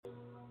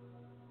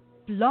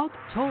Blog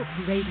Talk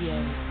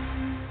Radio.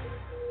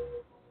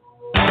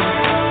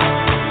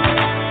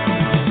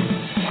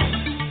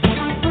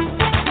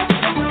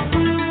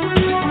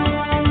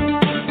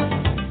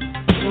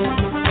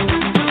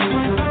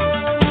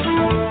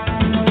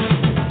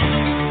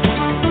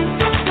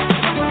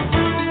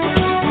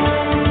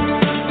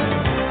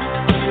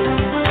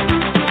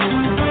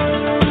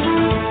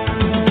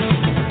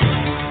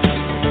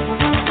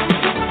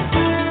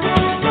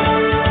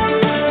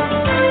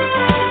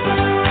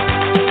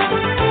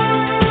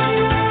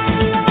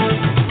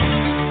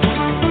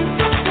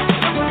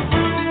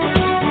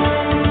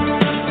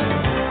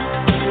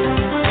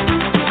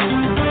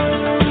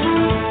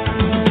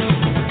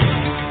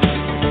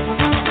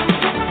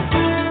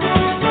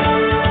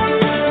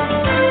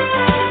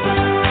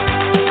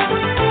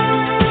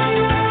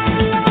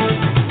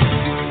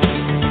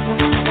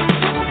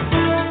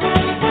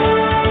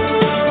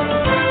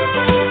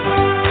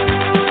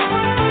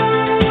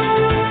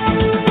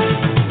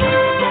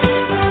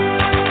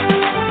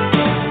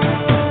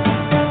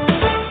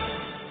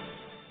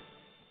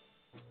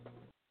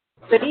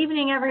 Good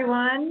evening,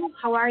 everyone.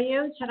 How are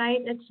you? Tonight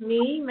it's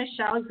me,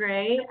 Michelle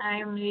Gray. I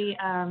am the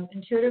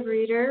intuitive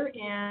reader,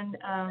 and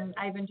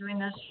I've been doing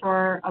this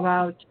for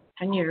about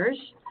 10 years.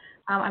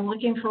 I'm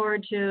looking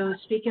forward to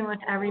speaking with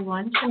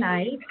everyone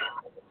tonight.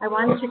 I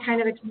wanted to kind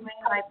of explain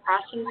my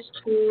process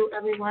to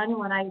everyone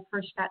when I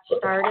first got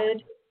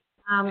started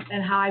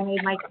and how I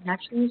made my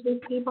connections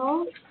with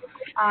people.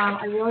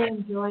 I really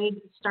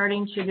enjoyed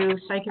starting to do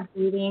psychic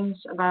readings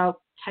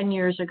about 10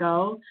 years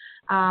ago.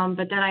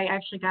 But then I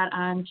actually got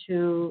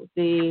onto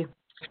the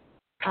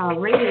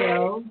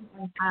radio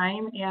one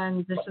time,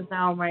 and this is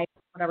now my,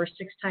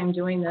 sixth time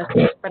doing this.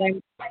 But I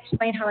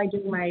explain how I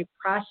do my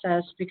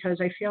process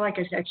because I feel like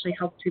it's actually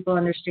helped people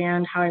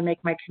understand how I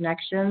make my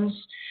connections.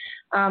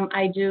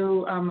 I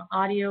do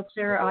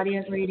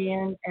clairaudient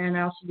reading, and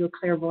I also do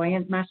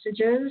clairvoyant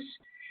messages.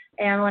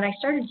 And when I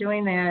started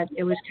doing that,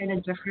 it was kind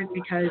of different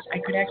because I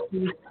could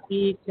actually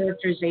see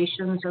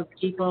characterizations of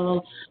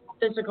people,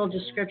 physical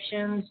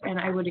descriptions, and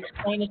I would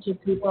explain it to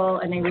people,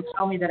 and they would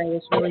tell me that I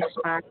was really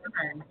spot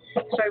on.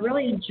 So I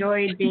really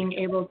enjoyed being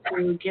able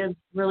to give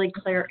really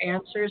clear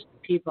answers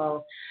to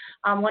people.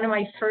 One of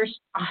my first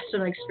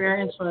awesome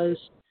experience was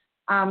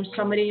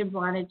somebody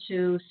wanted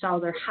to sell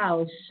their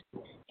house,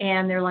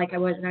 and they're like, I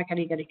was not going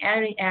to get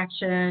any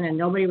action, and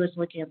nobody was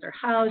looking at their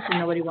house, and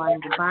nobody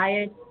wanted to buy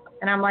it.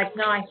 And I'm like,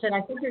 no, I said,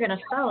 I think you're going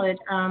to sell it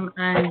on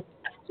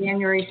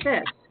January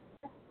 5th.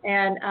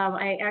 And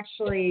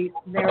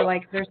they're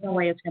like, there's no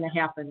way it's going to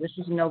happen. This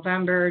is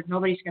November.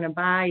 Nobody's going to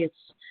buy. It's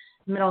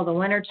middle of the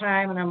winter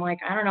time. And I'm like,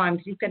 I don't know. I'm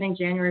keep getting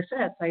January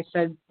 5th. I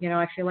said,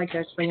 I feel like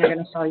that's when you're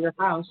going to sell your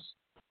house.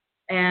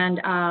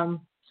 And,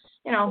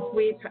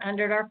 we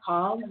ended our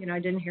call. I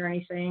didn't hear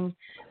anything.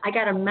 I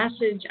got a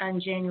message on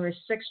January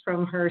 6th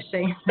from her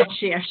saying that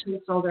she actually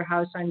sold her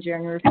house on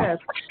January 5th.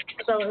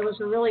 So it was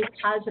a really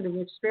positive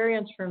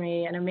experience for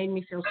me, and it made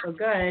me feel so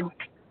good.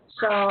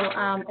 So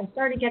I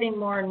started getting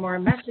more and more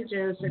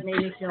messages that made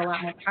me feel a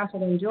lot more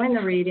confident in doing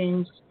the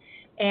readings.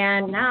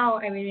 And now,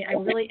 I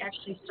really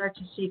actually start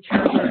to see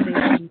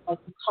characterizations,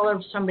 like the color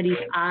of somebody's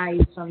eyes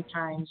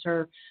sometimes,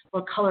 or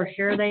what color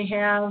hair they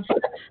have.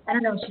 I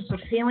don't know, it's just a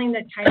feeling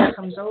that kind of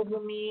comes over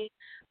me.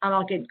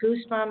 I'll get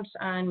goosebumps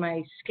on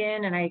my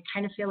skin, and I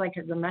kind of feel like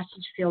the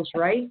message feels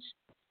right.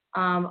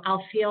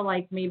 I'll feel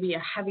like maybe a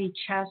heavy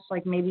chest,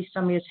 like maybe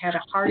somebody has had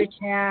a heart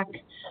attack,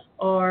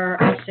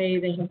 or I'll say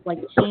they have like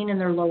pain in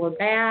their lower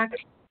back.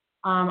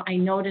 I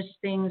notice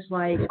things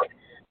like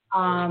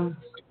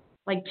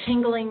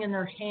tingling in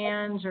their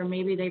hands, or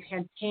maybe they've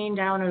had pain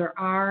down in their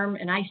arm,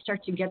 and I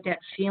start to get that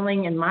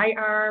feeling in my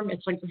arm.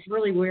 It's like this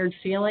really weird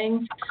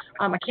feeling.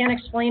 I can't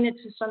explain it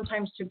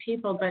sometimes to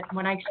people, but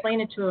when I explain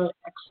it to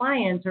a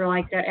client, they're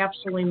like, that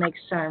absolutely makes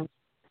sense.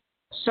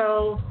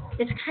 So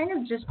it's kind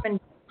of just been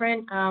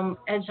different.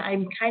 As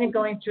I'm kind of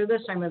going through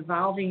this, I'm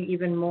evolving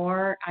even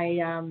more. I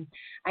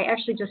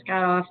actually just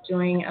got off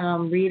doing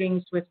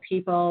readings with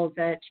people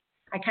that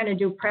I kind of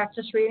do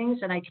practice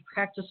readings, and I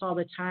practice all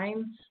the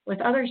time with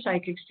other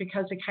psychics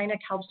because it kind of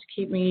helps to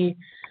keep me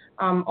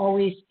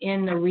always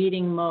in the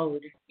reading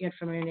mode,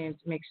 for me to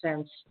make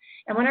sense.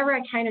 And whenever I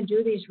kind of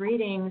do these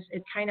readings,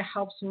 it kind of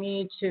helps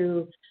me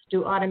to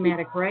do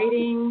automatic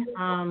writing.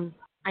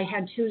 I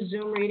had 2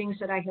 Zoom readings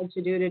that I had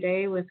to do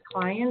today with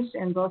clients,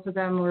 and both of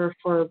them were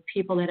for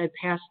people that had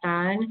passed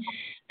on.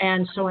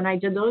 And so when I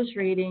did those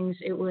readings,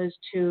 it was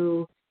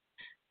to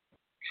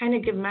kind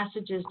of give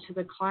messages to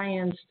the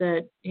clients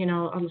that,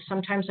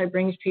 sometimes I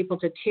bring people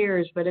to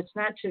tears, but it's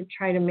not to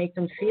try to make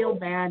them feel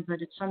bad,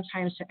 but it's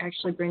sometimes to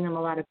actually bring them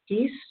a lot of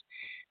peace.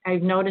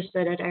 I've noticed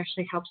that it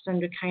actually helps them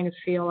to kind of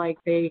feel like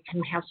they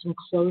can have some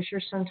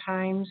closure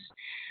sometimes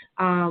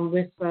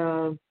with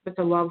the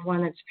loved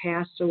one that's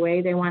passed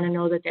away. They want to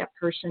know that that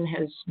person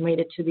has made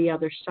it to the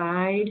other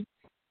side.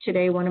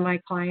 Today, one of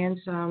my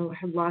clients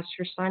had lost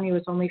her son. He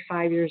was only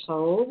 5 years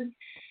old.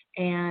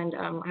 And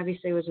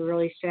obviously it was a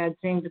really sad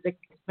thing,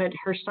 but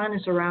her son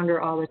is around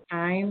her all the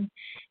time.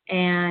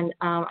 And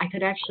I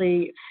could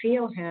actually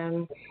feel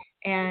him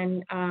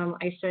And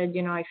I said,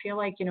 I feel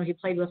like, he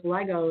played with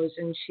Legos,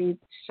 and she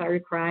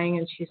started crying,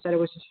 and she said it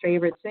was his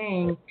favorite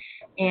thing.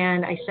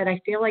 And I said,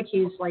 I feel like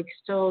he's like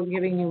still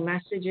giving you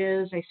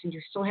messages. I said,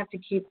 you still have to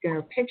keep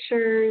your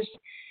pictures.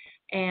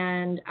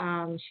 And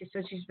she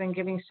said she's been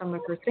giving some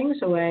of her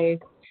things away.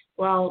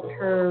 Well,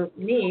 her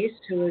niece,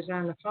 who was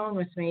on the phone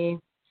with me,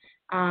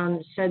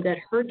 said that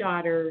her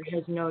daughter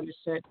has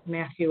noticed that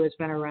Matthew has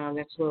been around.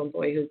 That's the little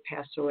boy who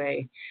passed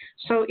away.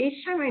 So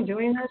each time I'm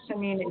doing this,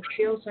 it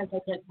feels like I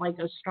get like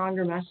a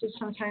stronger message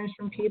sometimes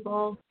from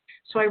people.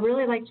 So I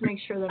really like to make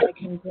sure that I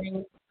can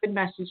bring good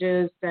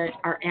messages that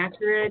are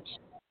accurate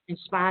and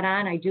spot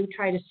on. I do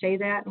try to say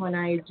that when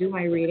I do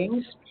my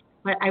readings,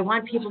 but I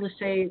want people to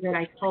say that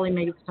I totally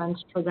made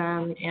sense for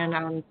them, and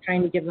I'm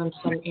trying to give them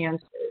some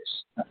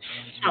answers.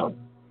 So if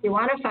you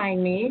want to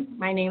find me,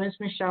 my name is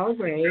Michelle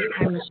Gray.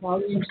 I'm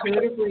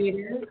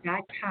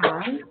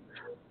MichelleIntuitiveReader.com.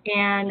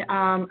 And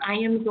I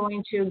am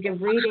going to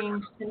give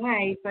readings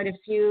tonight, but if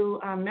you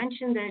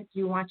mention that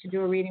you want to do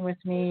a reading with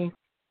me,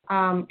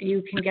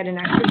 you can get an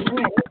extra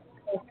minute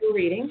for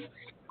reading.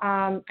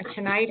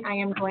 Tonight I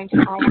am going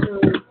to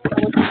also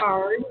pull a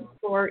card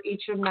for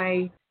each of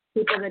my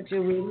people that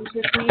do readings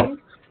with me,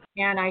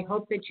 and I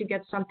hope that you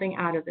get something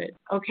out of it.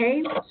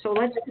 Okay, so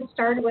let's get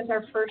started with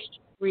our first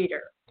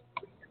reader,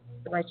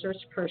 my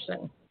first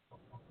person.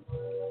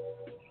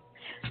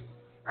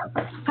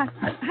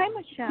 Hi,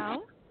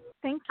 Michelle.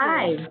 Thank you.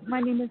 Hi.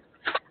 My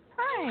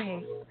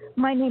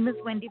name is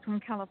Wendy from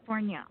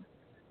California.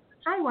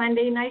 Hi,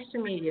 Wendy. Nice to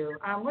meet you.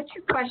 What's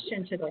your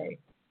question today?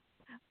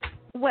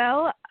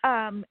 Well,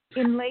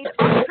 in late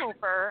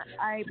October,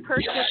 I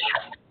purchased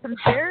some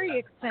very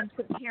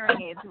expensive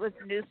hearing aids with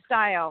a new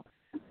style,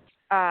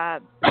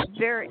 from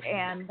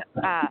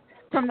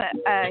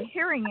a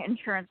hearing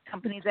insurance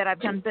company that I've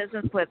done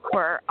business with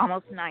for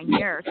almost 9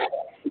 years.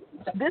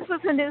 This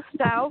was a new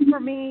style for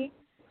me,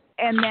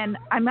 and then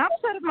I'm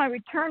outside of my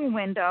return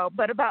window,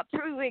 but about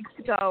 3 weeks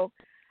ago,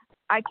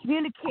 I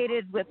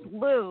communicated with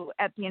Lou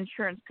at the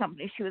insurance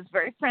company. She was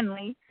very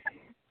friendly.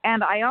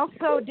 And I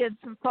also did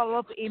some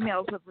follow-up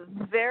emails with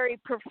very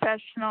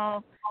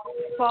professional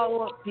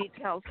follow-up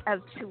details as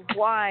to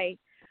why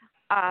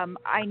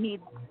I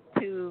need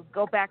to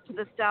go back to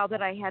the style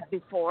that I had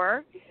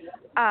before.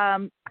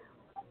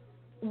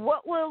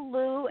 What will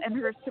Lou and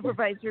her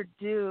supervisor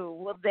do?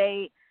 Will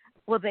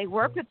they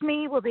work with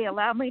me? Will they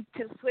allow me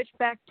to switch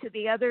back to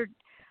the other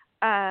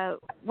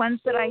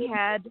ones that I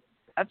had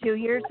a few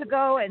years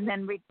ago and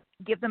then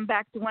give them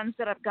back the ones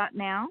that I've got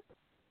now?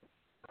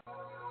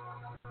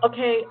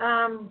 Okay,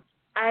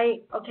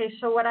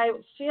 so what I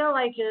feel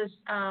like is,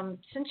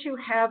 since you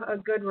have a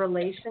good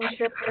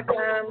relationship with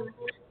them,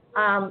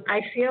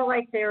 I feel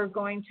like they're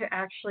going to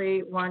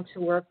actually want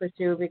to work with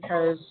you,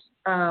 because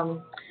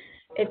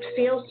it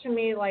feels to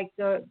me like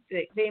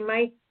they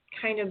might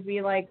kind of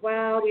be like,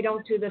 well, we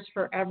don't do this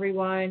for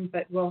everyone,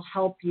 but we'll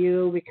help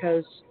you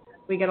because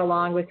we get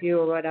along with you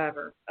or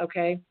whatever,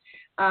 okay?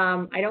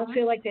 I don't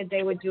feel like that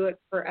they would do it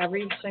for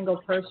every single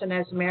person.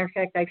 As a matter of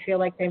fact, I feel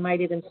like they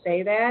might even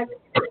say that.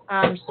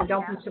 So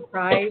don't be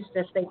surprised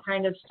if they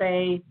kind of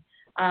say,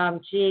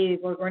 gee,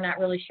 we're not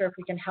really sure if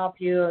we can help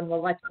you, and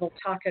we'll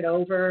talk it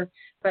over.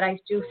 But I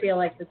do feel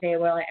like that they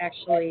will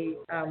actually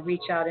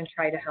reach out and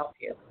try to help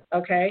you.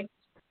 Okay?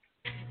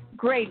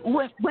 Great.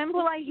 When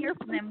will I hear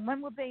from them? When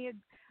will they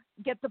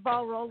get the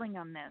ball rolling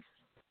on this?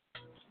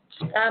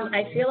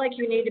 I feel like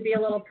you need to be a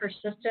little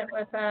persistent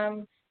with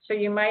them. So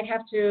you might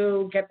have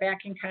to get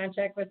back in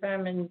contact with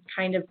them and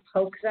kind of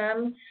poke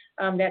them.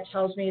 That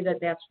tells me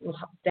that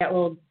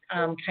will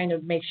kind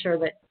of make sure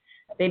that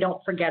they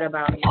don't forget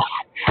about you.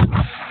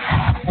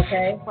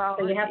 Okay? Well,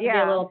 so you have to be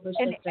a little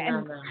persistent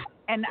on them.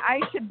 And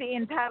I should be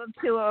entitled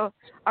to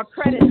a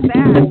credit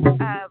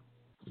back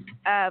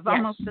of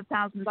almost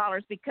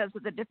 $1,000 because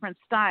of the different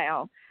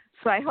style.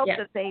 So I hope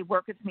that they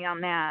work with me on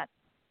that.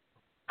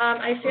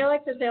 I feel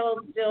like that they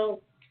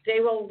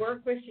will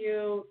work with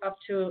you up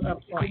to a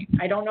point.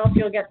 I don't know if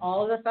you'll get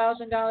all of the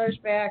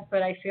 $1,000 back,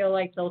 but I feel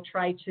like they'll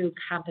try to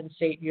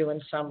compensate you in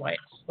some ways.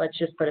 Let's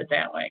just put it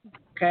that way.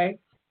 Okay?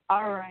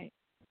 All right.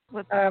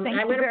 Well, I'm going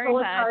to pull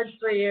a card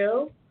for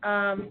you.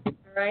 All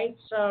right?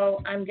 So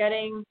I'm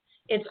getting,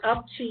 it's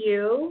up to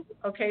you.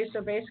 Okay?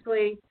 So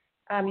basically,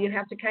 you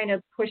have to kind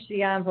of push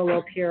the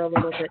envelope here a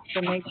little bit.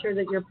 So make sure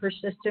that you're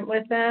persistent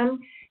with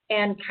them,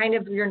 and kind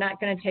of you're not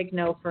going to take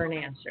no for an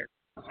answer.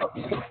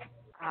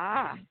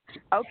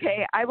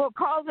 Okay. I will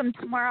call them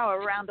tomorrow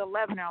around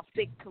 11. I'll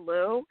speak to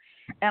Lou,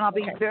 and I'll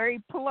be very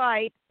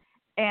polite,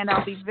 and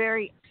I'll be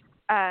very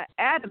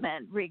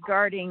adamant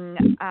regarding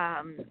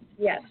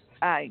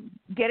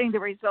getting the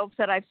results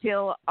that I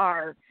feel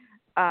are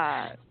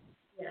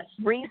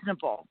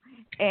reasonable.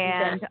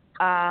 And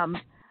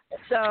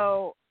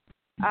so,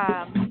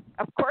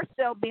 of course,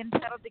 they'll be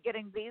entitled to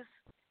getting these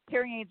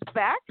hearing aids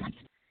back.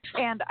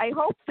 And I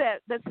hope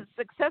that this is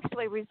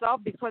successfully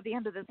resolved before the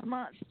end of this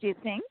month. Do you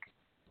think?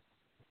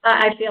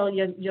 I feel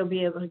you'll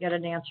be able to get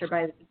an answer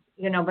by,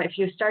 but if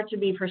you start to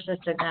be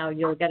persistent now,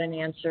 you'll get an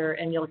answer,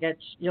 and you'll get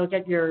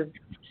your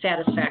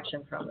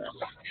satisfaction from this.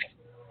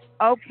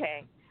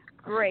 Okay.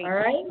 Great. All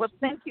right? Well,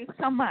 thank you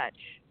so much.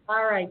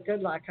 All right.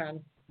 Good luck,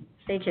 hon.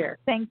 Take care.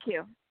 Thank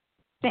you.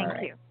 Thank All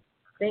right. you.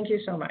 Thank you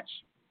so much.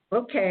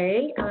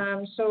 Okay,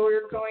 so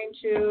we're going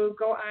to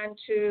go on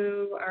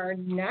to our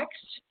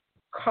next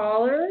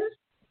caller.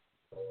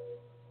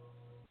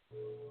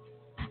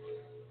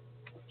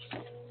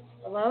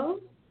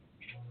 Hello?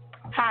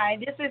 Hi,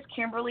 this is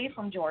Kimberly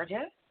from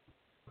Georgia.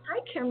 Hi,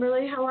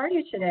 Kimberly. How are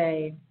you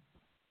today?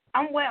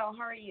 I'm well.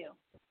 How are you?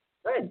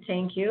 Good,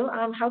 thank you.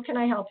 How can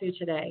I help you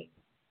today?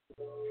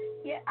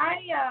 Yeah,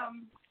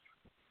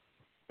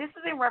 this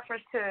is in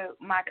reference to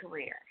my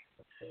career.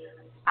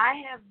 I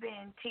have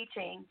been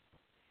teaching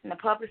in the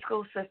public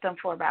school system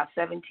for about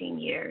 17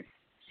 years.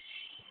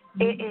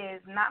 It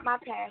is not my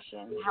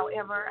passion.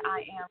 However,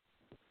 I am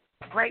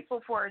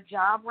grateful for a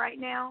job right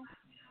now.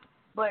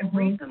 But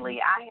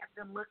recently I have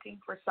been looking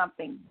for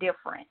something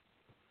different,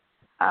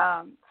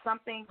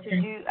 something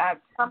to do,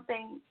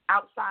 something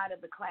outside of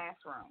the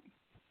classroom.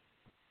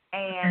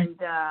 And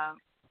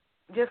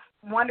just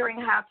wondering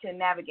how to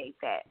navigate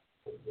that.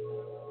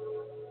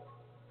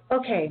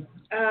 Okay.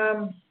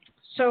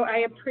 So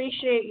I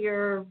appreciate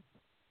your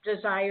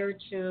desire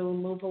to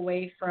move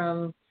away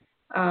from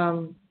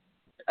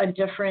a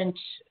different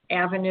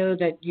avenue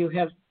that you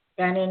have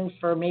been in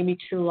for maybe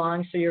too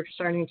long, so you're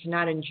starting to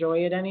not enjoy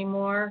it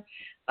anymore.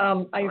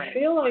 I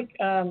feel like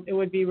it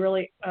would be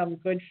really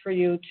good for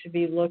you to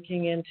be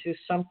looking into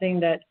something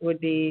that would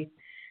be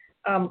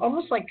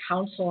almost like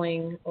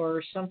counseling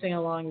or something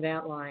along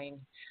that line,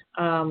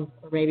 or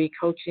maybe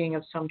coaching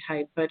of some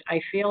type. But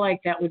I feel like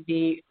that would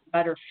be a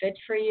better fit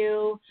for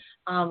you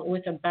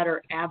with a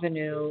better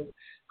avenue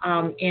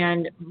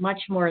and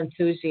much more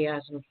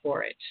enthusiasm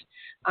for it.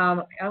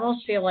 I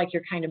almost feel like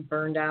you're kind of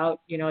burned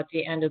out, at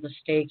the end of the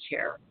stage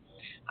here.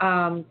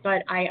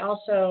 But I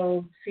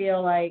also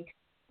feel like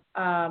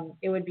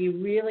it would be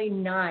really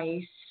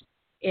nice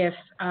if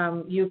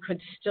you could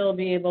still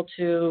be able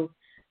to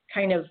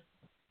kind of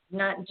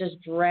not just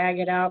drag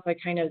it out, but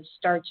kind of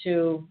start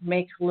to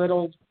make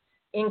little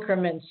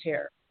increments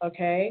here,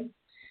 okay?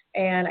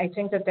 And I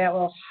think that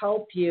will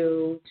help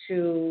you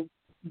to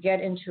get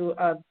into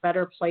a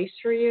better place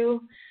for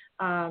you.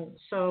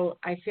 So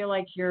I feel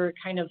like you're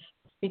kind of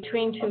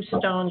between two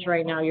stones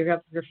right now. You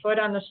have your foot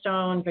on the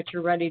stone, but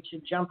you're ready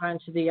to jump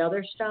onto the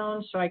other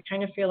stone. So I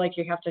kind of feel like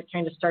you have to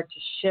kind of start to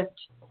shift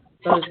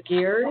those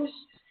gears.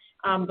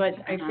 But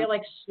I feel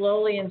like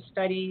slowly and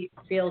steady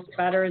feels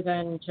better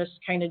than just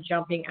kind of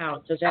jumping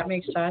out. Does that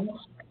make sense?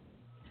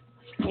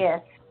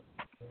 Yes.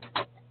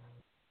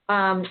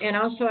 And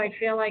also I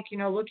feel like,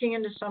 looking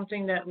into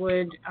something that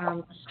would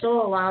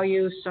still allow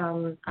you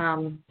some,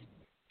 I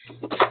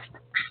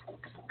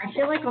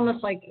feel like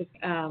almost like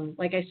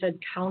I said,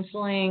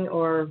 counseling,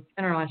 or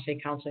I don't know how to say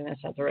counseling,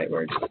 that's not the right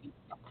word.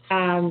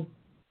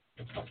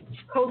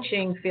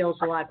 Coaching feels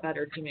a lot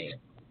better to me.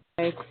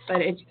 Right?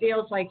 But it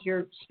feels like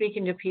you're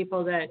speaking to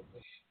people that,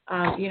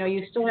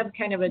 you still have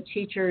kind of a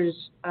teacher's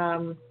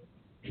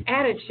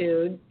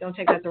attitude. Don't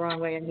take that the wrong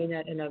way. I mean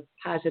that in a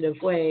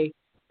positive way.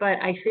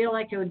 But I feel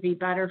like it would be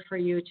better for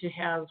you to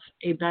have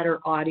a better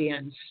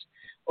audience,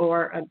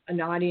 or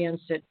an audience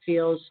that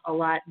feels a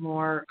lot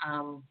more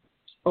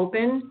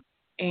open,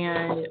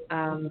 and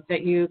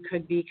that you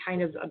could be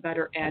kind of a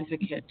better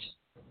advocate.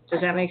 Does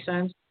that make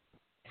sense?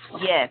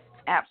 Yes,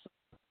 absolutely.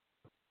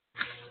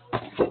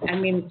 I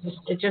mean,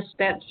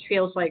 that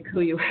feels like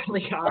who you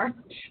really are,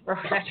 or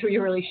that's who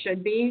you really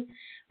should be.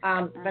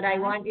 But I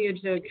want you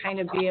to kind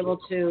of be able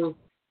to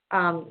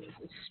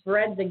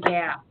spread the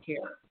gap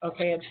here,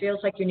 okay? It feels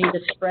like you need to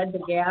spread the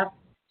gap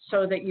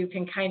so that you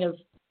can kind of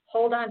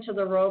hold on to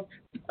the rope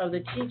of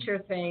the teacher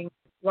thing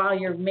while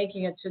you're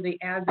making it to the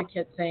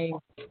advocate thing.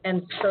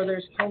 And so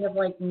there's kind of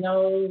like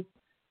no,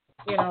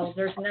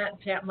 there's not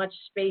that much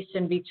space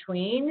in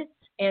between.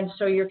 And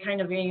so you're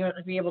kind of being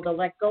able to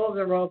let go of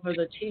the rope of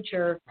the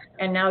teacher,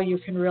 and now you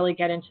can really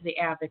get into the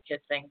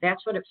advocate thing.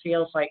 That's what it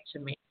feels like to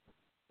me.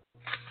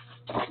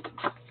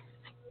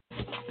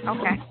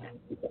 Okay.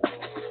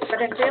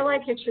 But I feel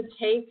like it should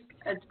take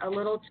a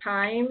little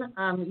time.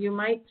 You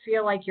might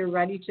feel like you're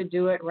ready to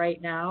do it right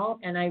now,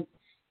 and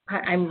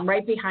I'm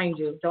right behind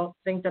you. Don't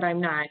think that I'm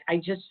not. I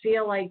just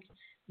feel like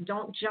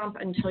don't jump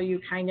until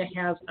you kind of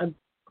have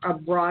a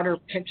broader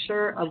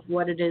picture of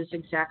what it is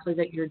exactly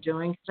that you're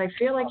doing. Because I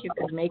feel like you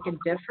can make a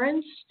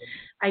difference.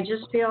 I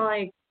just feel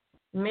like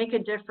make a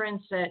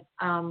difference that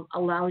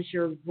allows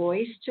your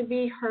voice to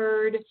be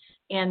heard,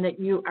 and that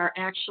you are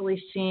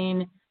actually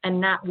seen and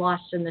not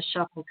lost in the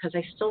shuffle. Because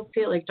I still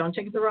feel like, don't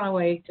take it the wrong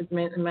way, because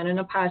I meant in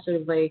a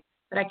positive way,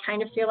 but I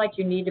kind of feel like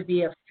you need to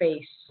be a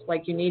face,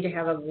 like you need to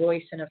have a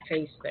voice and a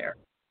face there.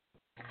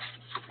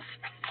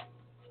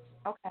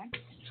 Okay.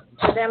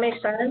 Does that make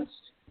sense?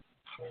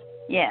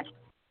 Yes.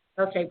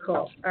 Okay,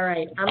 cool. All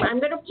right. I'm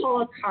going to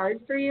pull a card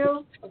for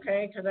you,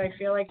 okay, because I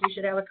feel like you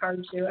should have a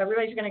card too.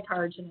 Everybody's going to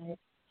card tonight.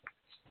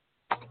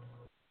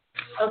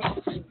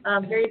 Okay,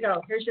 here you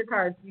go. Here's your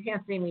card. You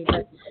can't see me,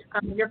 but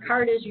your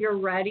card is you're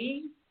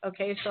ready,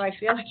 okay, so I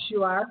feel like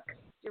you are.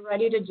 You're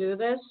ready to do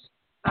this.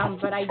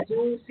 But I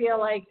do feel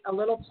like a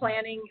little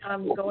planning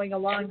going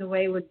along the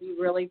way would be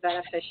really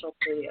beneficial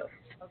for you.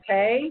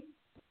 Okay?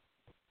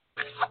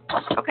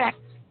 Okay.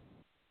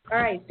 All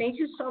right. Thank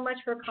you so much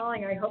for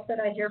calling. I hope that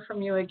I hear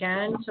from you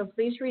again. So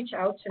please reach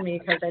out to me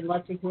because I'd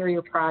love to hear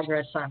your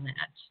progress on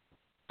that.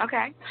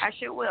 Okay, I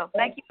sure will.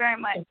 Thank you very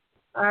much.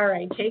 All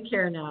right. Take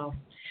care now.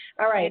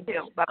 All right. You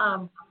too.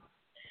 Bye.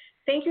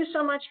 Thank you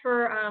so much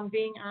for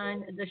being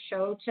on the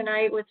show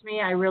tonight with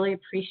me. I really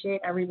appreciate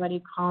everybody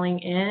calling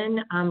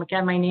in.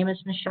 Again, my name is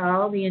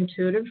Michelle,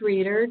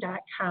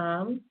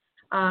 theintuitivereader.com.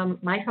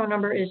 My phone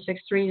number is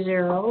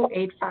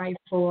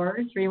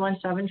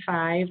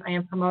 630-854-3175. I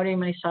am promoting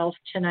myself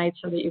tonight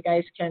so that you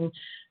guys can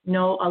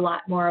know a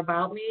lot more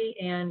about me.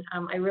 And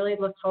I really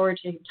look forward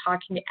to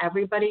talking to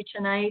everybody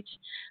tonight.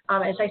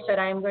 As I said,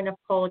 I am going to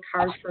pull a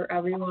card for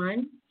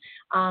everyone.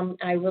 And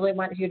I really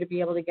want you to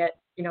be able to get,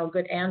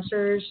 good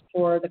answers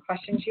for the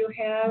questions you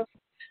have.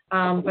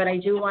 But I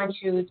do want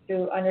you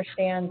to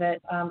understand that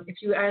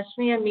if you ask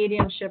me a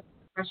mediumship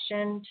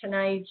question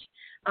tonight,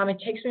 it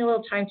takes me a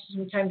little time to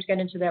sometimes get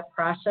into that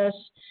process.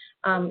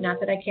 Not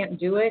that I can't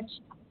do it,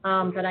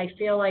 but I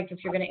feel like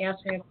if you're going to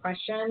ask me a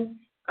question,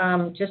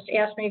 just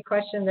ask me a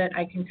question that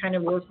I can kind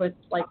of work with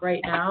like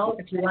right now.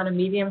 If you want a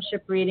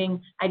mediumship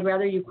reading, I'd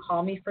rather you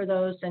call me for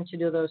those than to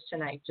do those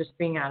tonight, just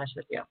being honest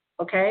with you.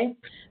 Okay?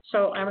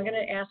 So I'm going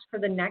to ask for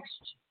the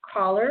next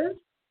caller,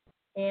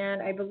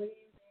 and I believe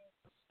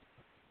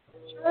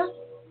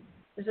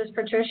is this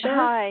Patricia?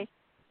 Hi.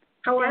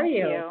 How are Thank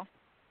you? you?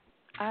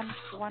 I'm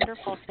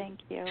wonderful, thank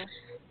you.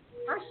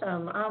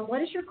 Awesome.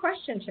 What is your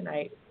question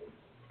tonight?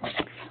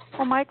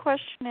 Well, my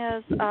question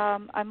is,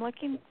 I'm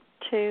looking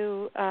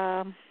to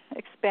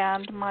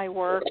expand my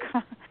work.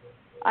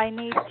 I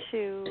need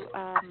to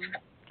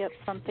get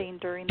something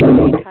during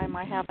the daytime.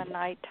 I have a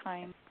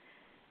nighttime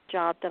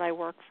job that I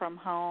work from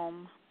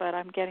home, but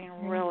I'm getting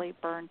really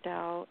burnt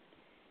out,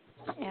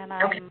 and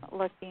I'm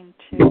looking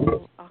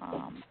to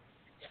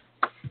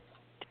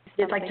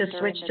You'd like to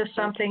switch to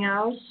something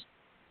else?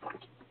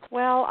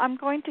 Well, I'm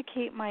going to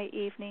keep my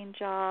evening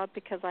job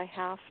because I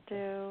have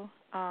to,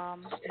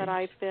 but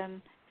I've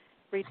been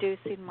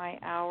reducing my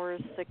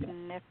hours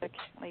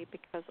significantly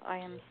because I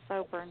am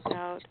so burnt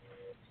out.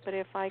 But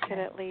if I could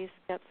at least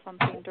get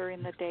something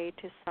during the day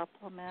to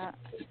supplement,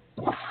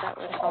 that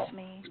would help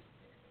me.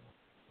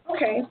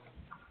 Okay.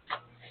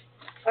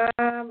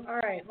 All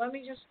right. Let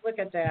me just look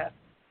at that.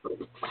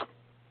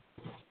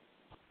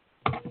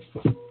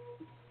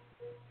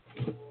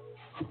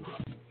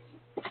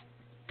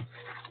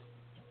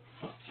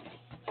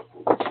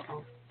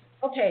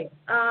 Okay.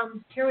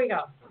 Here we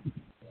go.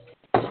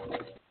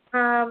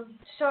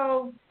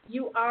 So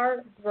you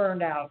are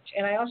burned out,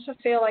 and I also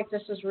feel like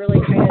this is really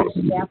kind of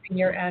sapping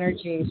your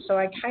energy. So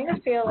I kind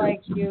of feel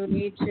like you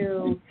need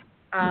to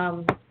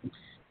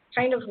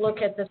kind of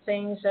look at the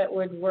things that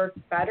would work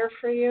better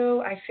for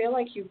you. I feel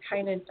like you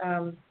kind of,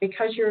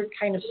 because you're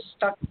kind of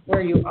stuck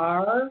where you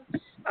are,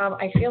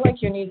 I feel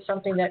like you need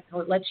something that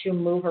lets you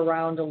move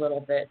around a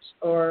little bit,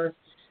 or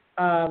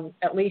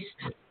at least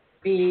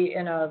be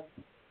in a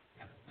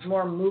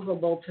more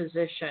movable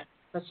position.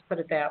 Let's put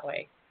it that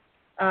way.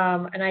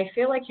 And I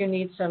feel like you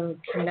need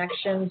some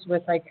connections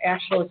with like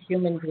actual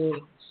human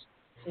beings.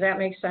 Does that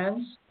make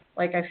sense?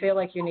 Like I feel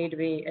like you need to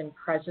be in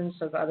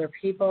presence of other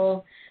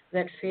people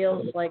that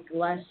feels like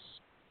less,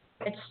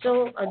 it's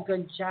still a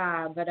good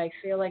job, but I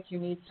feel like you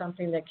need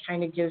something that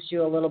kind of gives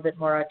you a little bit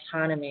more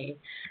autonomy.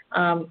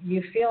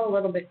 You feel a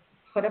little bit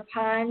put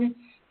upon,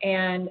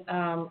 and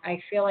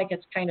I feel like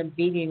it's kind of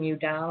beating you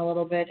down a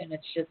little bit, and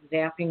it's just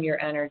zapping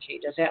your energy.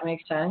 Does that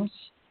make sense?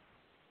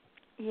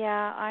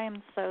 Yeah, I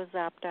am so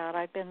zapped out.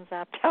 I've been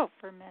zapped out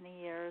for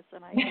many years,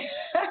 and I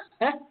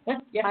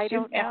Yes, I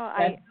don't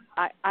know.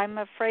 I'm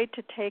afraid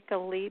to take a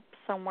leap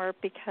somewhere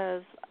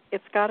because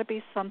it's got to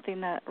be something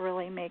that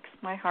really makes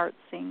my heart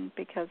sing,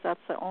 because that's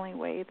the only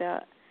way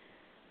that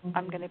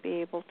I'm going to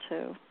be able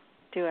to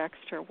do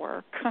extra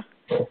work.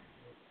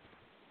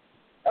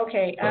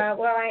 Okay.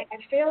 Well, I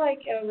feel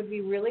like it would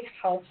be really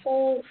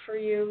helpful for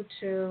you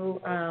to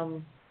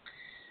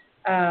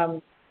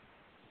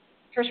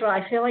first of all,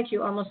 I feel like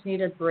you almost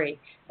need a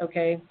break,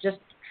 okay, just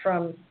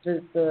from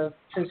the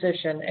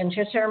position. And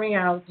just hear me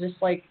out,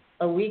 just like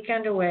a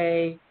weekend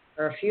away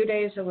or a few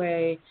days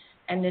away,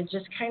 and then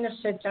just kind of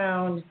sit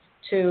down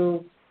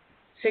to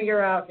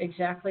figure out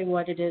exactly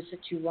what it is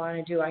that you want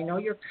to do. I know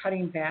you're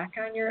cutting back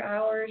on your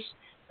hours,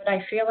 but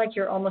I feel like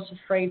you're almost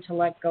afraid to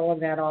let go of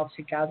that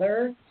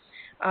altogether,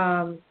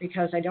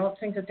 because I don't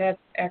think that that's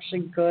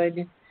actually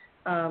good.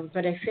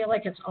 But I feel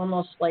like it's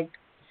almost like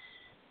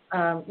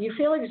you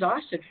feel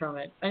exhausted from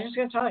it. I'm just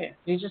going to tell you.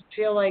 You just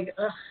feel like,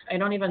 ugh, I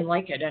don't even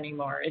like it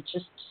anymore. It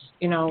just,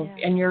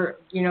 and you're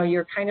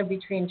kind of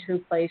between two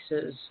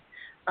places.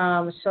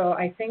 So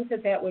I think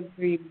that would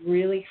be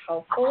really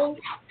helpful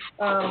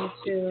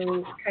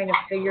to kind of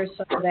figure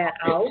some of that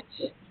out,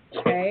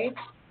 okay?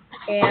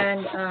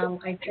 And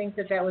I think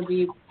that would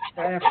be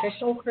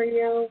beneficial for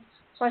you.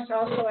 Plus,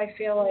 also, I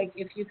feel like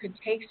if you could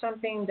take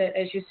something that,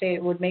 as you say,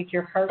 it would make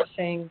your heart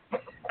sing,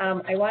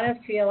 I want to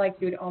feel like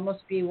you'd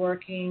almost be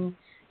working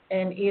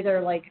in either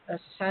like a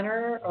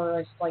center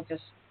or like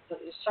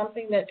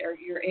something that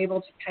you're able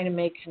to kind of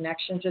make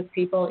connections with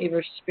people,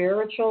 either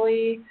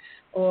spiritually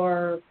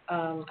or,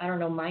 I don't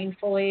know,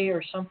 mindfully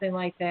or something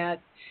like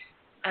that.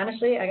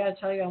 Honestly, I got to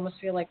tell you, I almost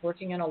feel like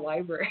working in a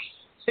library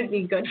would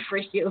be good for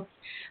you.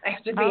 I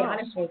have to be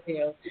honest with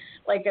you.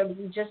 Like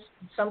just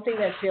something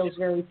that feels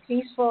very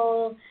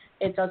peaceful.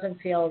 It doesn't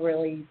feel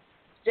really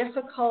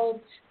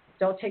difficult.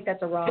 Don't take that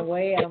the wrong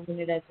way. I don't mean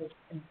it as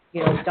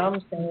a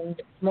dumb thing.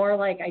 More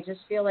like I just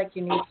feel like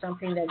you need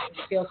something that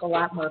just feels a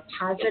lot more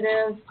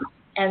positive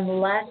and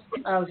less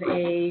of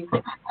a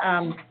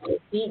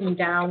beaten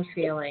down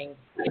feeling.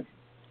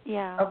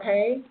 Yeah.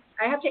 Okay?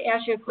 I have to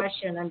ask you a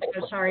question. I'm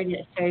so sorry to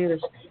tell you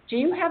this. Do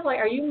you have,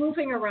 are you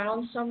moving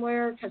around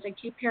somewhere? Because I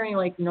keep hearing,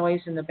 noise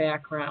in the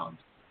background.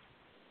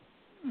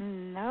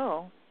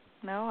 No,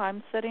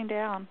 I'm sitting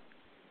down.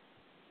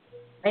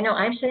 I know,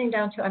 I'm sitting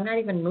down, too. I'm not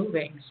even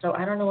moving, so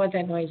I don't know what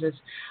that noise is.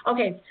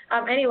 Okay,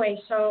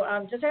 anyway, so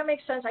does that make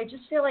sense? I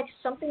just feel like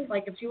something,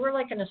 like if you were,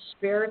 in a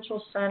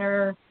spiritual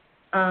center,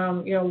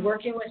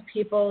 working with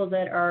people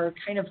that are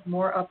kind of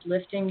more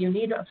uplifting, you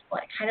need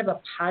kind of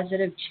a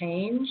positive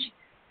change.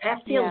 That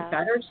feels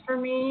better for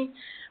me.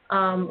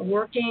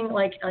 Working,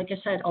 like I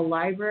said, a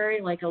library,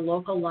 like a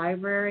local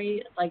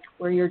library,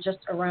 where you're just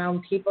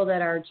around people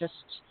that are just,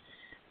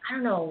 I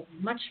don't know,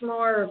 much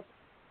more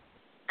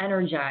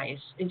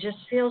energized. It just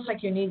feels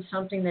like you need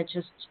something that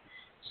just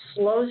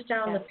slows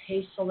down the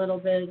pace a little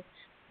bit,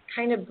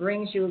 kind of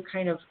brings you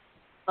kind of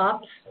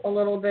up a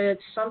little bit,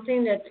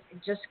 something that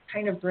just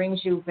kind of brings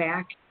you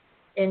back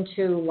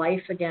into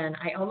life again.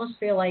 I almost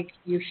feel like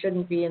you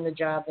shouldn't be in the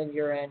job that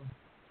you're in.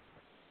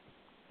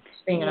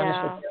 Just being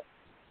honest with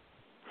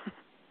you.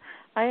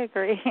 I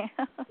agree.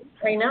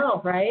 I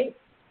know, right?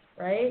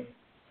 Right?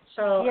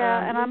 So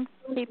and I'm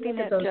keeping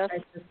it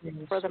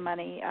just for the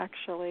money,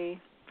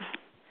 actually.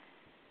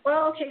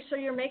 Well, okay, so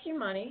you're making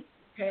money,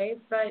 okay,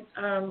 but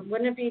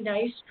wouldn't it be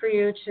nice for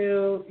you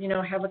to,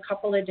 have a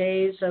couple of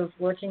days of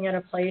working at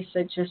a place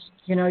that just,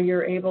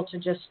 you're able to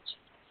just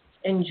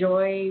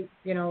enjoy,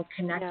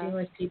 connecting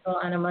with people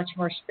on a much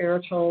more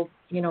spiritual,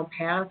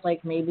 path,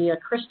 like maybe a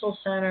crystal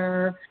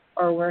center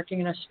or working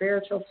in a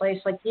spiritual place,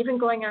 like even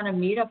going on a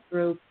meetup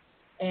group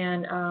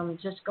and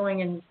just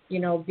going and,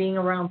 being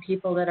around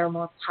people that are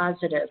more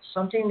positive,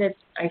 something that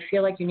I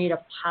feel like you need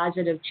a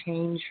positive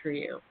change for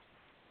you.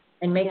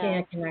 And making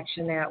a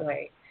connection that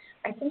way.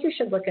 I think you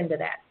should look into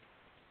that.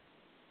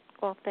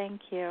 Well, thank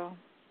you.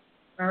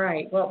 All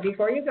right. Well,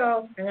 before you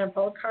go, I'm going to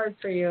pull a card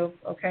for you,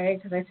 okay?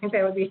 Because I think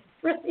that would be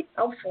really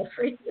helpful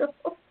for you.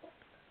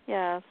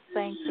 Yes,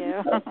 thank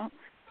you.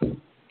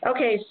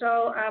 Okay,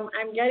 so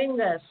I'm getting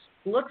this.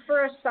 Look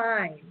for a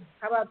sign.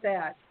 How about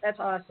that? That's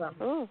awesome.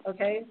 Ooh.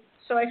 Okay?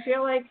 So I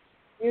feel like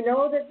you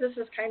know that this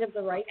is kind of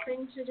the right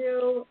thing to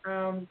do,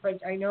 but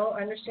I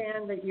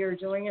understand that you're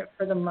doing it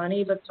for the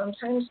money, but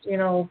sometimes,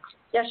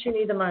 yes, you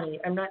need the money.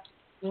 I'm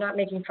not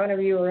making fun of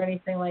you or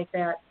anything like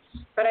that,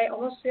 but I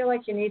almost feel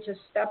like you need to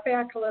step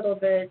back a little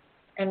bit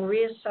and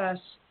reassess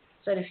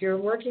that if you're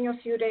working a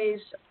few days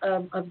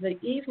of the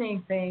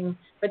evening thing,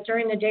 but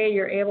during the day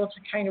you're able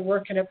to kind of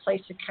work in a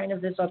place that kind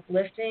of is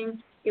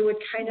uplifting, it would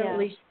kind of at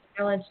least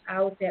balance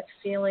out that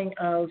feeling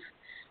of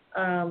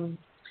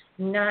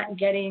not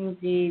getting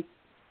the,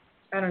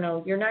 I don't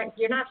know, you're not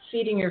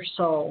feeding your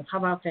soul. How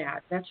about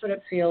that? That's what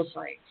it feels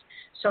like.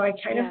 So I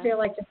kind of feel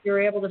like if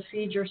you're able to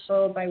feed your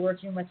soul by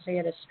working, let's say,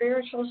 at a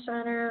spiritual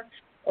center,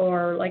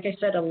 or like I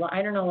said,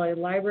 I don't know, a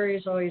library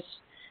is always,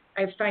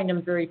 I find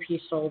them very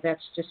peaceful.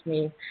 That's just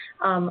me.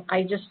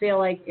 I just feel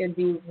like it'd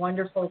be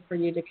wonderful for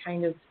you to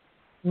kind of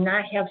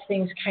not have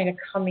things kind of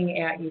coming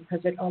at you,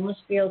 because it almost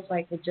feels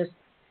like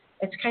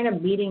it's kind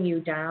of beating you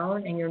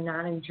down and you're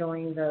not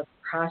enjoying the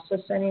process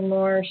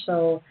anymore.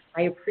 So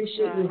I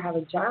appreciate you have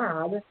a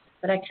job,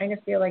 but I kind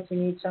of feel like you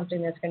need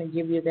something that's going to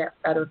give you that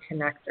better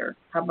connector.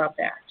 How about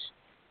that?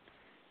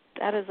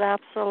 That is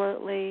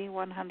absolutely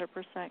 100%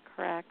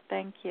 correct.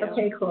 Thank you.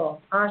 Okay,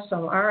 cool.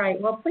 Awesome. All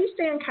right. Well, please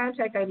stay in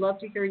contact. I'd love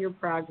to hear your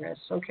progress,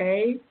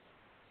 okay?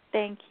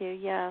 Thank you,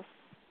 yes.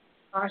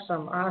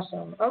 Awesome.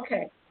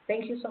 Okay.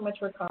 Thank you so much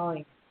for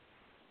calling.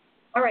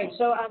 All right,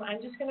 so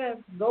I'm just going to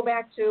go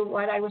back to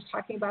what I was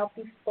talking about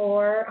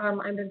before.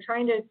 I've been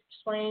trying to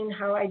explain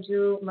how I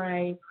do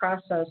my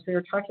process. We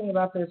were talking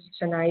about this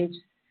tonight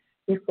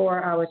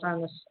before I was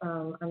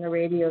on the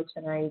radio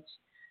tonight,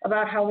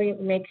 about how we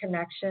make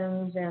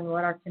connections and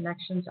what our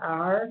connections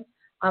are.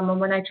 And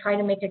when I try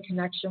to make a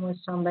connection with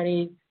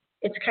somebody,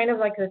 it's kind of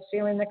like this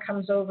feeling that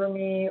comes over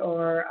me,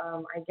 or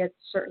I get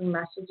certain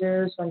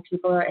messages when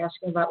people are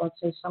asking about, let's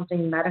say,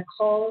 something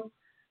medical.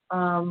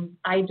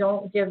 I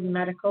don't give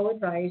medical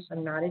advice.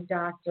 I'm not a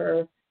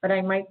doctor, but I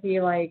might be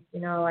like,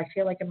 I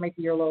feel like it might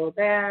be your lower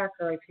back,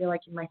 or I feel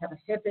like you might have a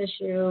hip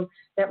issue.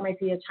 That might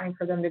be a time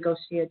for them to go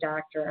see a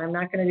doctor. I'm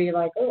not going to be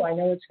like, oh, I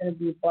know it's going to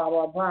be blah,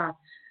 blah, blah.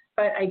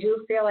 But I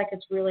do feel like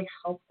it's really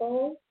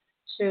helpful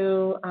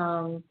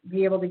to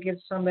be able to give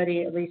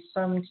somebody at least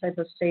some type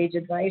of sage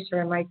advice,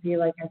 or it might be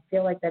like, I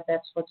feel like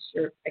that's what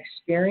you're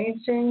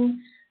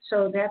experiencing.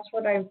 So that's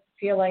what I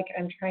feel like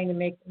I'm trying to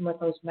make with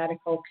those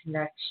medical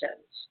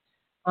connections.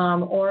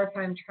 Or if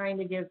I'm trying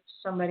to give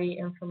somebody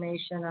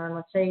information on,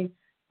 let's say,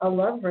 a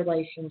love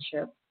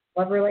relationship.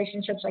 Love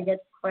relationships, I get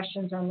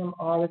questions on them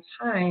all the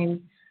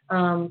time.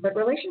 But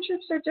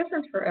relationships are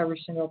different for every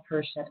single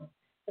person.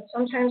 But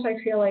sometimes I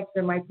feel like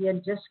there might be a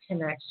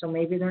disconnect. So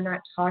maybe they're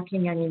not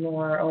talking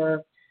anymore,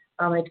 or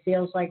it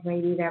feels like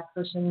maybe that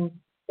person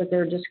that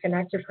they're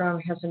disconnected from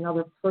has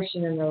another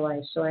person in their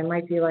life. So I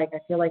might be like, I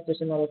feel like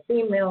there's another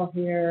female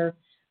here,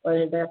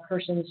 or that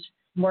person's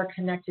more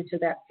connected to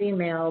that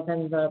female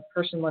than the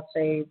person, let's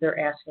say, they're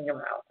asking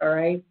about, all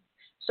right?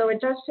 So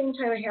it does seem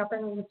to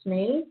happen with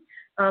me.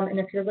 And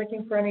if you're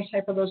looking for any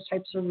type of those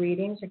types of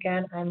readings,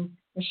 again, I'm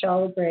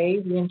Michelle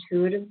Gray, the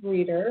Intuitive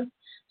Reader.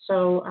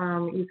 So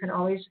you can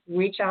always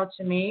reach out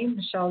to me,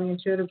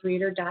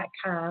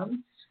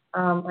 MichelleTheIntuitiveReader.com.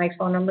 My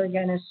phone number,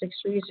 again, is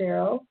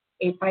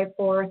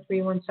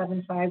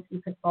 630-854-3175.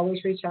 You can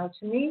always reach out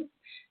to me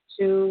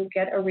to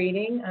get a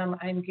reading.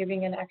 I'm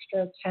giving an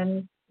extra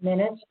 10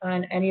 minutes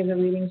on any of the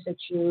readings that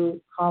you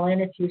call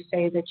in if you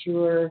say that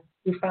you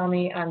found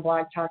me on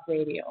Blog Talk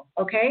Radio.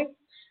 Okay?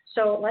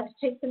 So let's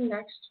take the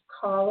next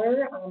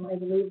caller. I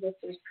believe this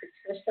is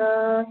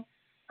Patricia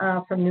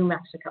from New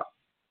Mexico.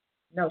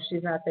 No,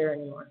 she's not there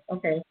anymore.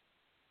 Okay.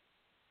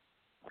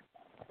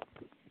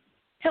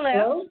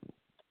 Hello.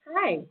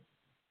 Hi.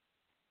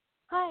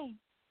 Hi.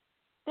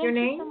 Your Thank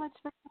name? you so much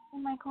for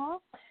taking my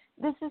call.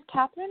 This is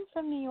Catherine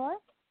from New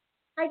York.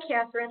 Hi,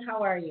 Catherine.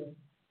 How are you?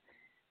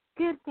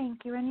 Good,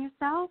 thank you. And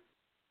yourself?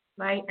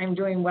 I'm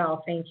doing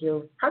well, thank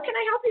you. How can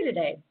I help you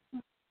today?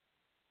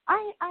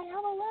 I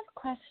have a love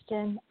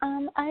question.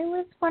 I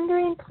was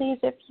wondering, please,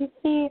 if you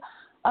see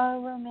a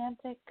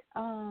romantic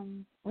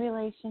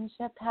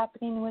relationship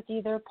happening with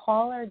either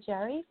Paul or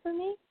Jerry for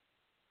me.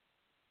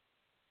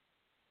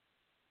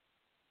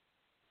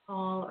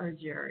 Paul or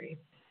Jerry?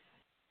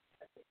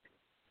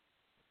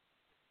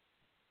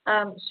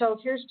 So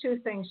here's two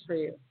things for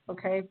you,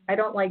 okay? I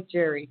don't like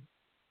Jerry.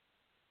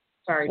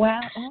 Sorry.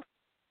 Wow.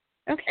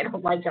 Okay. I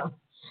don't like him.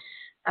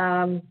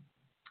 I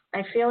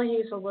feel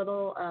he's a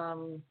little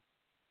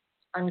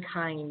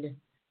unkind,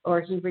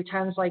 or he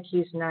pretends like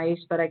he's nice,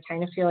 but I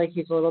kind of feel like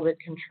he's a little bit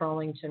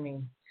controlling to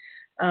me.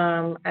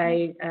 And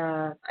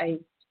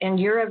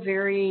you're a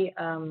very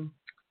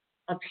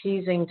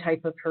appeasing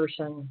type of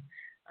person.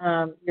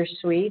 You're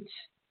sweet.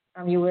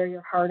 You wear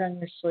your heart on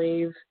your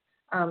sleeve.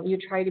 You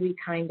try to be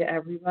kind to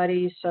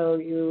everybody, so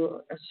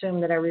you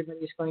assume that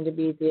everybody's going to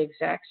be the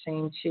exact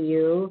same to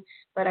you.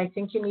 But I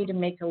think you need to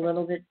make a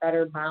little bit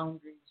better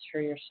boundaries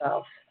for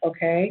yourself,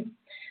 okay?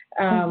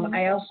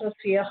 I also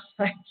feel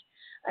like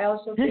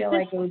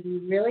it would be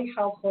really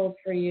helpful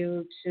for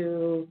you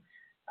to,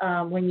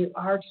 when you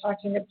are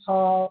talking to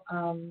Paul,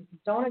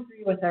 don't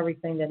agree with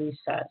everything that he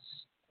says,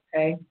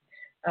 okay?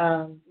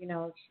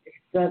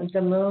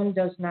 The moon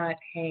does not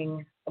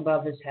hang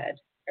above his head,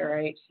 all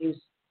right? He's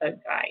a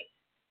guy.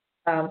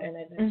 And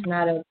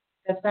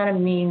that's not a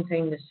mean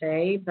thing to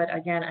say, but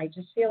again, I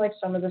just feel like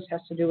some of this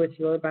has to do with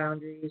your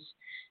boundaries.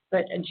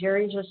 But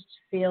Jerry just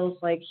feels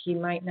like he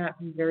might not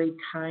be very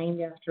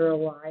kind after a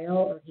while,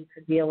 or he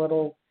could be a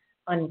little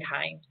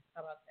unkind.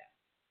 How about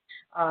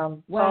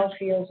that? Paul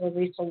feels at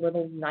least a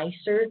little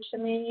nicer to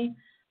me.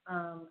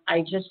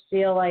 I just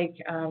feel like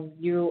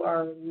you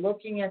are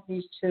looking at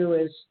these two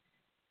as,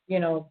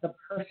 the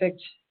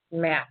perfect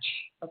match,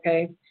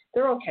 okay?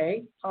 They're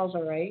okay. Paul's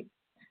all right.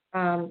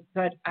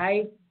 But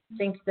I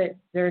think that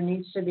there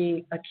needs to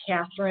be a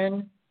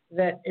Catherine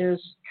that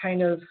is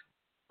kind of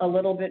a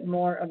little bit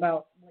more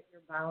about what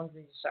your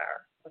boundaries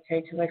are,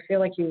 okay? Because I feel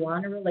like you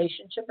want a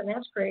relationship, and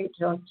that's great.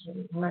 I'm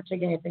not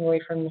taking anything away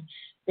from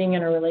being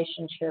in a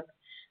relationship.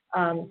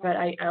 But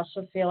I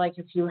also feel like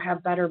if you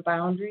have better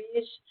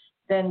boundaries,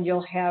 then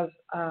you'll have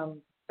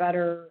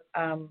better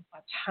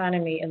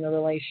autonomy in the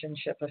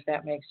relationship, if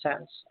that makes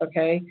sense,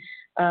 okay?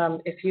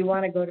 If you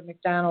want to go to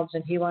McDonald's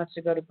and he wants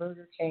to go to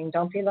Burger King,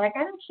 don't be like,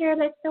 I don't care,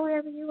 let's go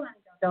wherever you want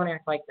to go. Don't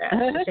act like that.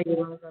 Just say you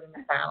want to go to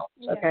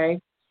McDonald's, okay?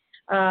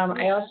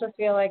 I also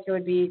feel like it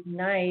would be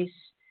nice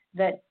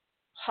that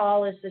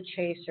Paul is the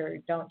chaser,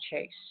 don't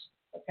chase,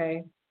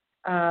 okay?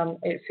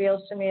 It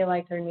feels to me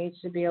like there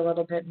needs to be a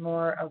little bit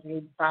more of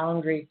a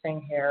boundary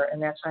thing here,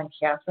 and that's on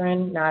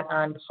Catherine, not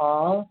on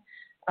Paul.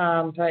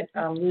 But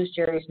lose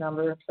Jerry's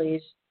number,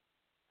 please.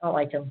 I don't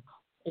like him.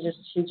 He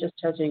just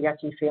has a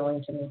yucky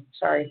feeling to me.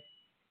 Sorry.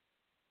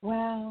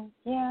 Wow.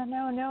 Yeah.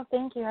 No.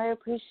 Thank you. I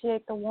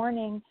appreciate the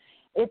warning.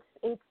 It's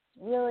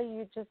really,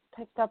 you just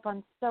picked up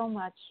on so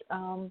much.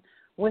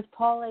 With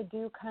Paul, I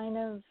do kind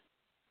of,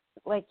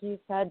 like you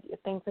said,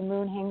 think the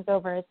moon hangs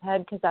over his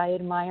head because I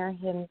admire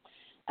him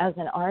as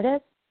an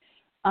artist.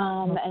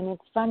 And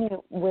it's funny,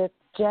 with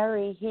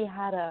Jerry, he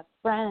had a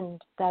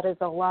friend that is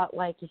a lot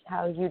like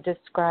how you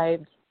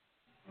described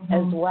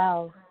as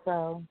well.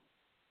 So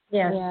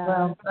yes, yeah.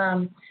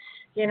 Well,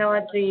 you know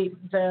what,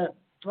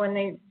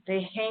 when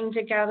they hang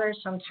together,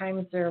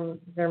 sometimes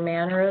their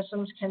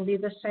mannerisms can be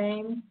the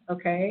same.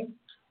 Okay,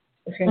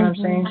 If you know what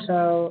I'm saying.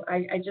 So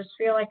I just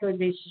feel like it would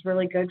be just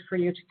really good for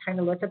you to kind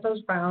of look at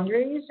those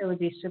boundaries. It would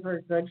be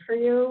super good for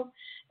you.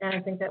 And I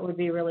think that would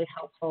be really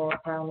helpful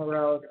down the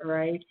road,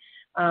 right?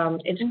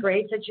 It's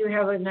great that you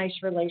have a nice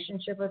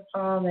relationship with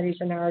Paul and that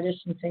he's an artist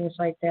and things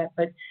like that.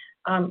 But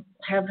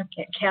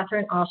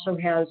Catherine also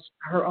has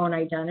her own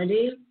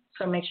identity.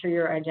 So make sure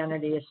your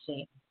identity is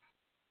seen.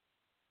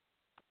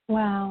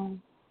 Wow.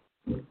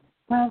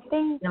 Well,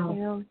 thank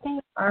you. Thank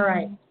you. All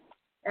right.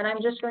 And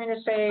I'm just going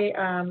to say,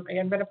 I'm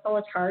going to pull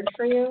a card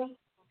for you,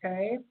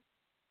 okay?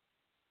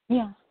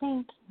 Yeah,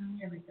 thank you.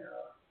 Here we go.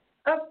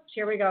 Oh,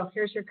 here we go.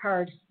 Here's your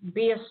card.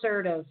 Be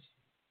assertive.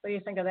 What do you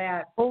think of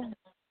that? Oh.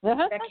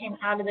 That came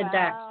out of the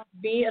deck.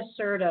 Be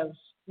assertive.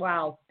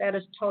 Wow, that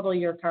is totally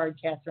your card,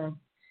 Catherine.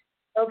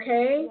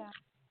 Okay? Yeah.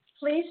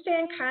 Please stay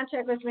in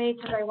contact with me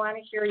because I want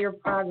to hear your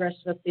progress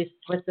with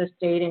this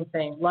dating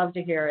thing. Love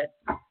to hear it.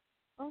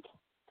 Okay.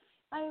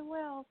 I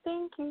will.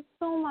 Thank you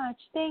so much.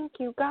 Thank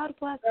you. God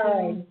bless you.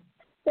 Right.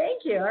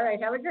 Thank you. All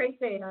right. Have a great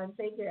day, hon.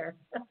 Take care.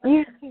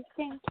 You too.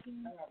 Thank you.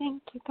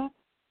 Thank you. Bye.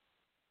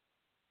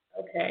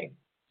 Okay.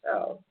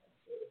 So,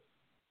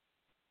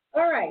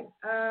 all right.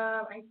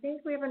 I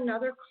think we have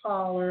another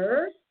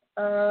caller.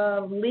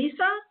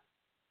 Lisa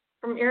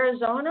from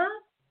Arizona.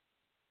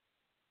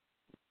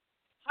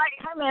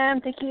 Hi,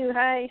 ma'am. Thank you.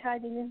 Hi,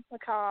 Dean.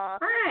 Hi.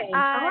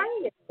 How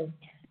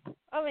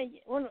are you?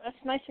 Well, that's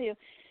nice of you.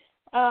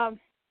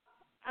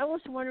 I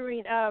was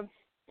wondering,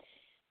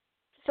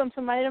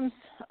 some items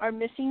are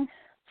missing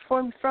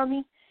from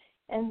me,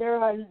 and they're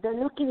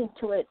looking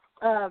into it,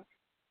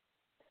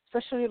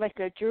 especially like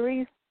a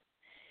jewelry.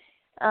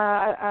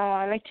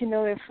 I'd like to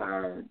know if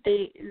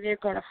they're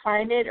going to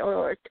find it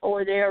or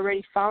they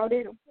already found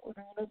it or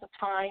another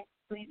time.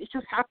 It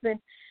just happened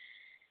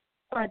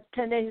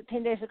 10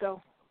 days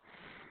ago.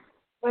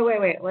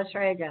 Wait. Let's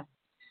try again.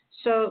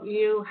 So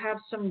you have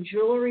some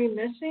jewelry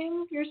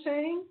missing, you're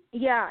saying?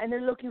 Yeah, and they're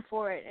looking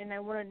for it, and I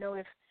want to know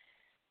if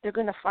they're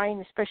going to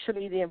find,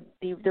 especially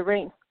the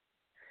ring.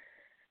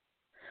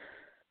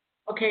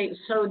 Okay,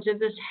 so did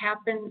this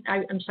happen?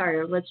 I'm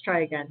sorry, let's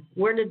try again.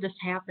 Where did this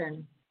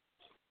happen?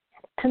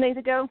 10 days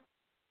ago.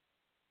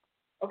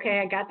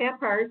 Okay, I got that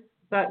part,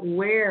 but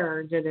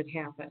where did it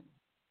happen?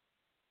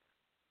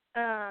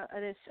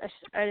 At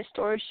a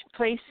storage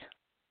place.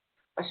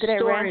 A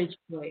storage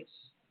place.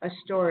 Okay. A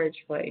storage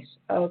place.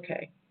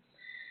 Okay.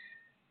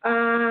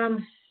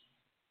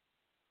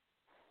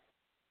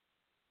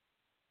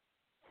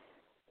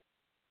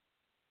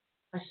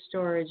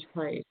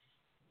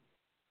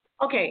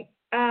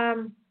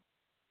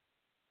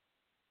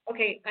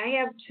 Okay, I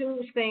have two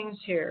things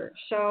here.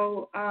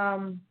 So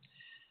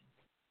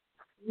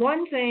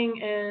one thing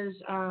is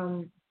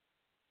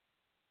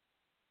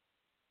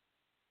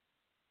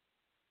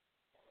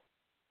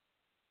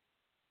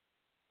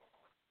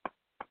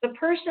the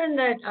person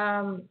that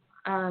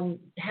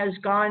has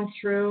gone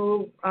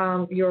through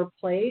your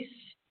place,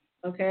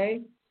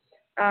 okay,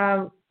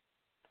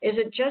 is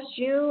it just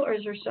you or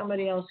is there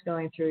somebody else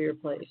going through your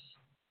place,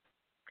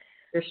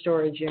 your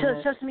storage unit?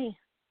 It's just me.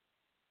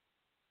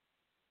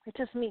 It's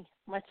just me,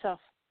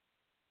 myself.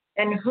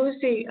 And who's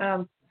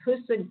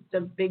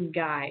the big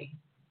guy?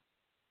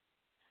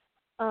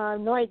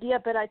 No idea,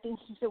 but I think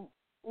he's a.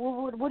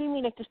 What do you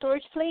mean, like the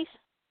storage place?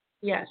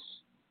 Yes.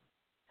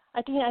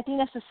 I think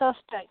that's the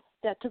suspect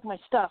that took my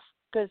stuff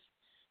because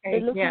they're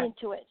looking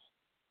into it.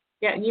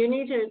 Yeah, you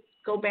need to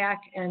go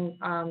back and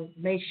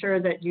make sure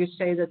that you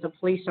say that the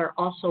police are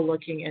also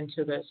looking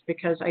into this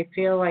because I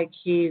feel like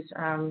he's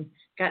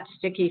got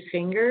sticky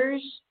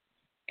fingers,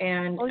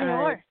 and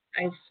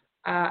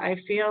I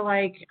feel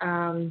like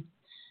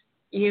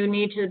you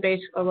need to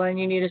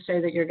you need to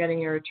say that you're getting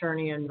your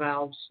attorney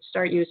involved.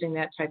 Start using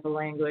that type of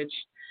language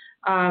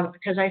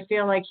because I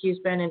feel like he's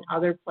been in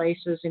other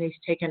places and he's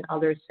taken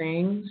other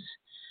things.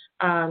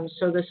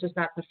 So this is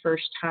not the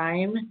first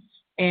time.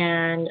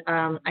 And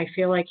I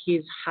feel like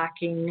he's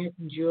hawking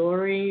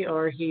jewelry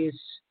or he's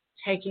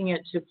taking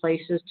it to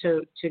places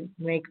to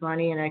make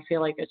money, and I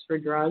feel like it's for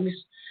drugs.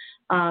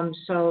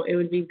 So it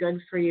would be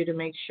good for you to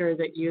make sure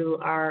that you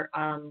are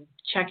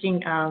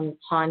checking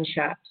pawn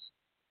shops.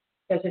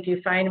 Because if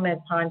you find him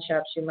at pawn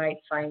shops, you might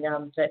find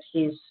that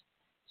he's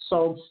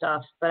sold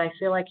stuff. But I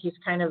feel like he's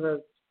kind of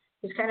a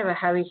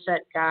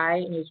heavy-set guy,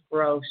 and he's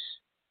gross.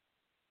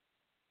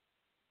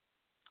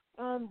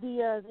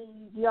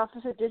 The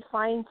officer did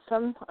find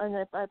some in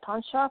a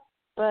pawn shop,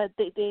 but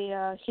he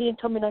didn't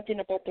tell me nothing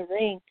about the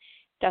ring.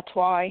 That's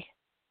why.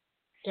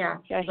 Yeah.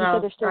 Yeah, he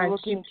said they're still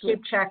looking into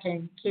it.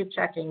 Keep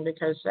checking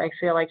because I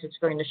feel like it's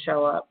going to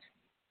show up.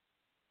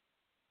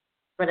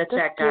 But it's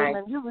That's that guy. Good,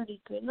 man. You're really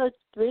good. Look,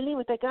 really,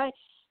 with that guy?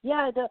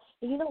 Yeah,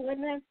 you know what,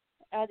 man?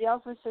 The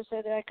officer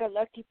said that I got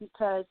lucky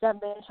because that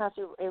man has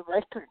a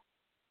record.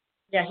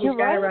 Yeah, he's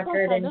got a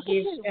record, and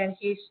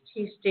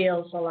he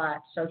steals a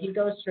lot. So he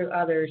goes through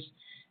others,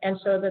 and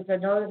so that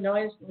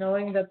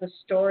knowing that the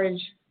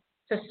storage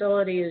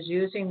facility is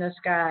using this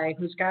guy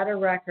who's got a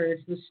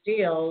record, who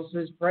steals,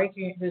 who's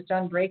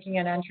done breaking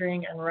and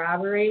entering and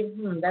robbery.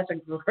 That's a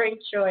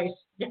great choice.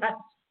 Yes,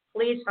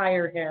 please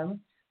hire him.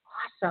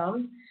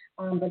 Awesome.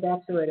 but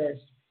that's who it is.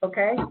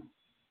 Okay?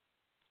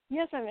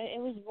 Yes, I mean, it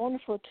was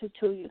wonderful to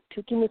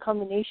give me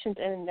combinations,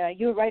 and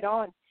you're right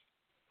on.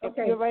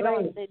 Okay, you're right great.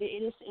 on. It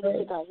is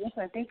a guy. Yes,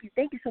 ma'am. Thank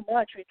you so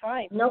much for your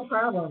time. No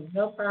problem.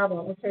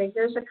 Okay,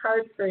 here's a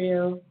card for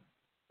you.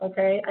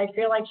 Okay, I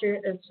feel like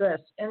it's this,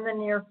 in the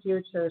near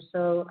future.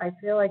 So I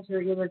feel like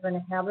you're either going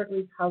to have it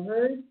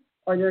recovered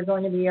or you're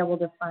going to be able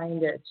to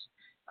find it.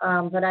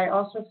 But I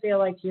also feel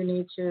like you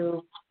need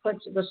to put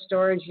the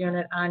storage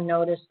unit on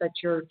notice that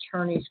your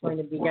attorney is going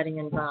to be getting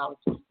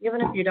involved.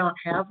 Even if you don't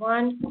have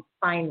one,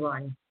 find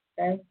one.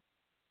 Okay?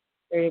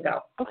 There you go.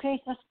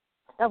 Okay,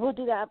 I will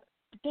do that.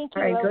 Thank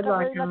you. All right, good luck,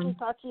 very lucky hon. to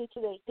talk to you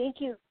today. Thank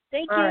you.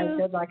 All right,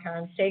 good luck,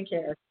 hon. Take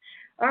care.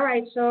 All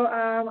right, so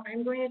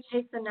I'm going to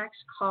take the next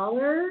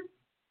caller.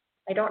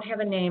 I don't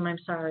have a name. I'm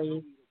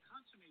sorry.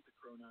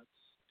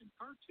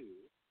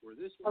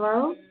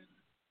 Hello?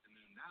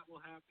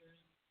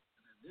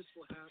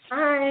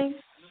 Hi.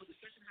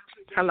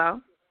 Hello.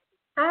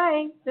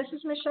 Hi, this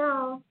is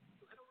Michelle.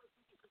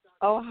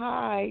 Oh,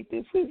 hi.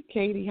 This is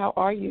Katie. How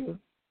are you?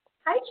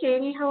 Hi,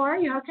 Katie. How are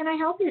you? How can I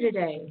help you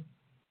today?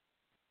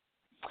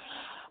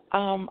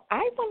 I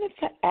wanted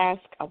to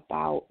ask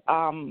about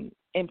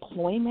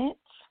employment.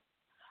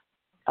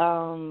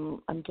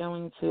 I'm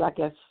going to, I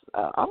guess,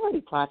 I already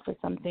applied for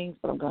some things,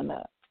 but I'm going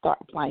to start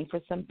applying for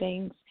some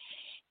things.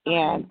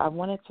 And I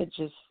wanted to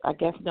just, I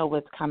guess, know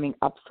what's coming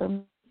up for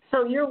me.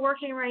 So you're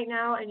working right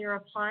now and you're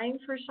applying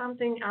for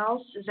something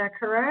else. Is that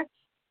correct?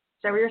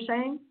 Is that what you're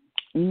saying?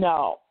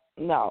 No,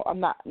 I'm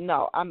not.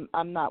 No, I'm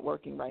not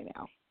working right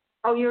now.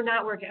 Oh, you're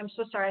not working. I'm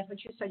so sorry. I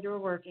thought you said you were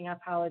working. I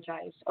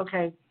apologize.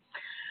 Okay.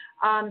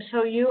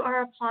 So you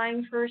are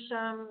applying for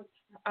some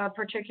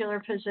particular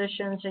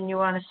positions and you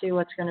want to see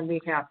what's going to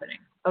be happening.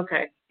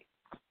 Okay.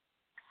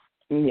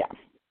 Yeah.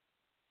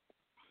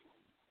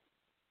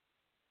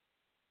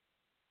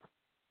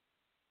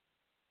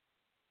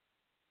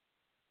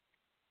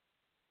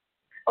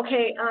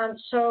 Okay,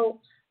 so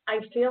I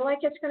feel like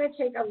it's going to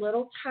take a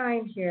little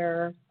time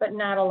here, but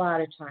not a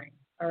lot of time,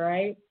 all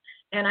right?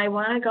 And I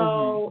want to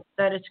go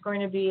that it's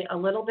going to be a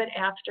little bit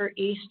after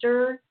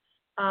Easter.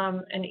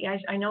 And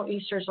I know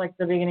Easter is like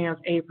the beginning of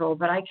April,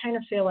 but I kind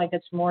of feel like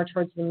it's more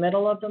towards the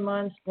middle of the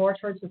month, more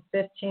towards the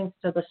 15th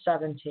to the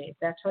 17th.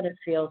 That's what it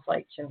feels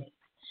like to me.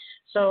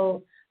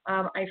 So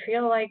I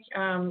feel like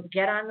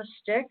get on the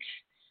stick.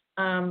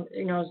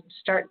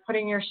 Start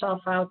putting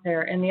yourself out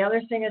there. And the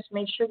other thing is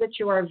make sure that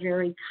you are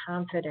very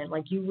confident.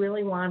 Like you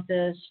really want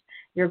this.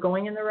 You're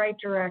going in the right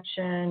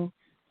direction.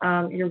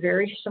 You're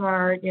very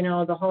smart,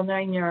 the whole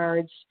 9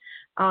 yards.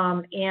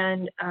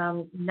 And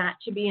not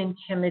to be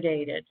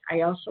intimidated.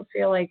 I also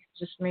feel like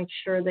just make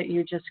sure that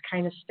you just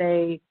kind of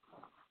stay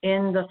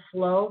in the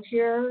flow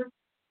here.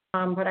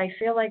 But I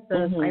feel like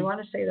I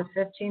want to say the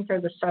 15th or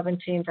the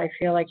 17th, I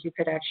feel like you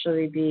could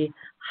actually be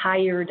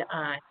hired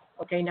on.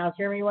 Okay, now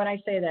hear me when I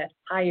say that,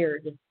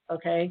 hired,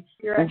 okay?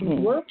 You're actually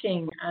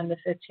working on the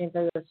 15th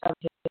or the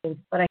 17th,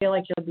 but I feel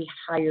like you'll be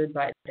hired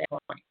by that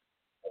point,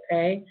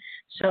 okay?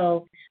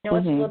 So,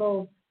 it's a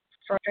little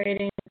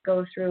frustrating to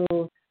go through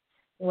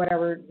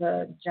whatever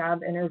the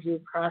job interview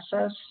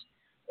process,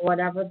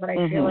 whatever, but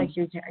I feel like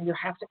you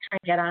have to kind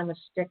of get on the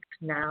stick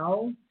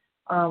now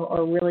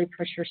or really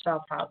push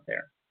yourself out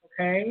there,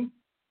 okay?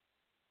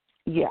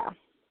 Yeah.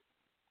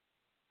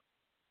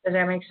 Does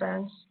that make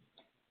sense?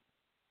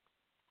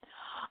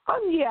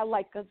 Yeah,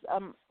 like 'cause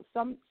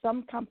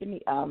some company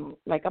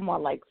like I'm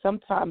on like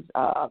sometimes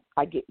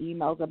I get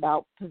emails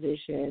about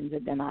positions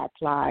and then I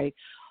apply,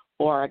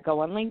 or I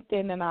go on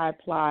LinkedIn and I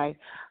apply,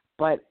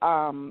 but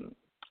I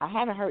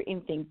haven't heard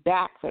anything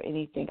back for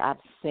anything I've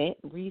sent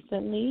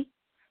recently.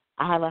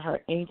 I haven't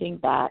heard anything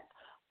back,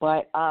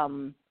 but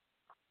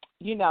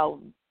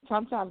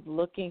sometimes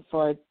looking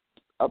for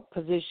a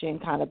position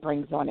kind of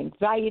brings on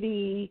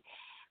anxiety.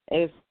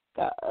 It's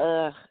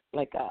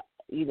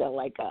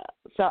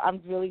so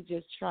I'm really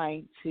just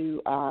trying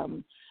to,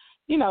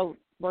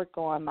 work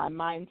on my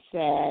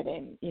mindset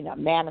and,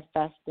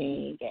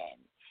 manifesting and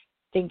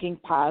thinking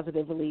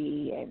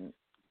positively and,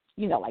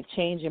 like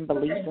changing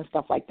beliefs and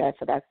stuff like that.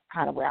 So that's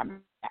kind of where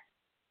I'm at.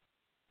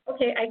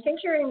 Okay, I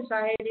think your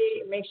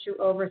anxiety makes you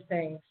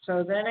overthink.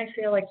 So then I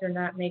feel like you're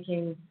not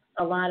making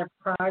a lot of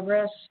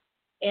progress.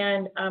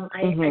 And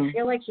I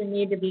feel like you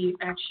need to be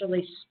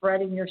actually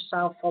spreading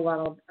yourself a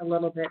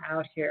little bit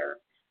out here.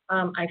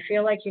 I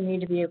feel like you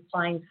need to be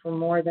applying for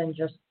more than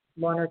just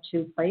 1 or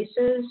 2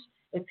 places.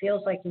 It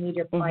feels like you need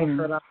to apply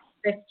for about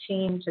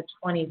 15 to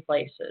 20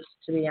 places,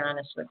 to be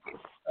honest with you,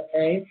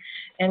 okay?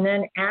 And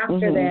then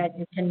after that,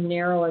 you can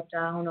narrow it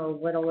down or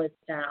whittle it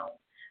down.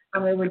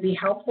 It would be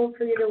helpful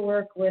for you to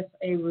work with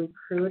a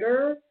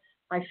recruiter.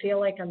 I feel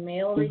like a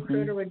male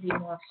recruiter would be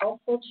more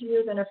helpful to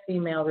you than a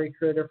female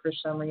recruiter for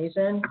some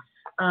reason,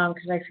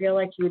 because I feel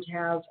like you'd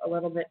have a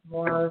little bit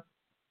more,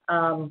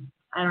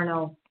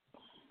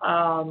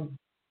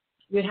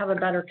 you'd have a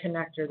better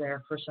connector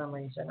there for some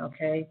reason,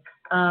 okay?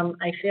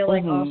 I feel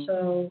like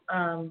also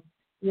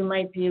you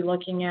might be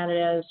looking at it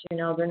as,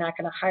 they're not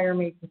going to hire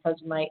me because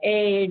of my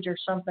age or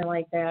something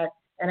like that.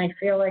 And I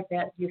feel like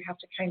that you have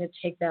to kind of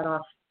take that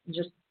off,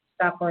 just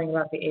stop worrying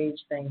about the age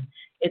thing.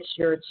 It's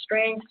your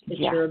strengths, it's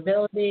your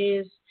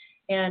abilities.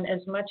 And as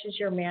much as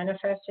you're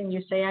manifesting,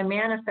 you say, I'm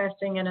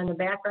manifesting, and in the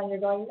background you're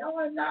going, no,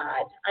 I'm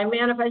not. I'm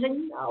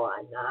manifesting, no,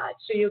 I'm not.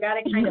 So you got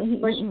to kind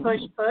of push,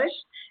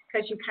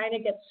 because you kind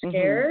of get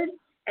scared,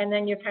 and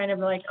then you're kind of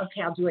like,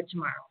 okay, I'll do it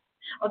tomorrow.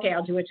 Okay,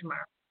 I'll do it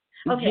tomorrow.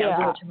 Okay, I'll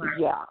do it tomorrow.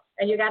 Yeah.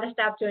 And you got to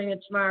stop doing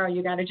it tomorrow.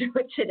 You got to do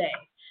it today.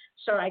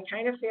 So I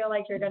kind of feel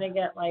like you're going to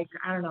get like,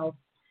 I don't know,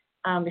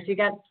 if you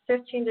got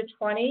 15 to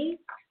 20,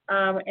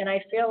 and I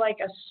feel like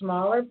a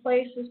smaller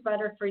place is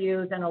better for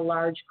you than a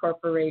large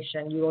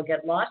corporation. You will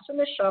get lost in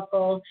the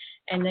shuffle,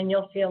 and then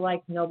you'll feel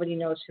like nobody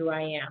knows who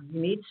I am.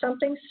 You need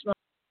something small,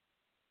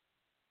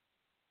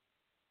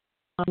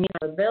 you need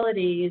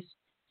abilities.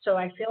 So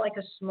I feel like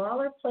a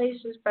smaller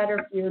place is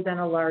better for you than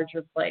a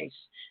larger place.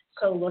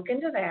 So look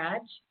into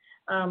that.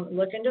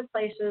 Look into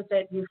places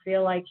that you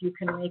feel like you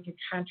can make a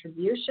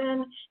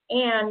contribution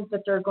and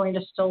that they're going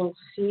to still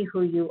see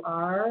who you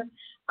are,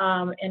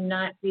 and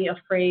not be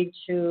afraid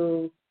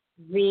to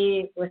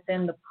be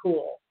within the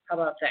pool. How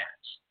about that?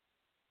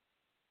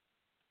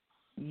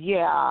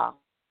 Yeah.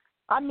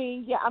 I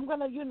mean, I'm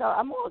gonna,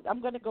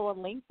 I'm gonna go on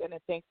LinkedIn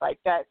and things like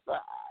that. So,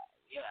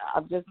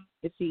 I'm just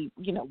to see,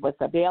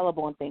 what's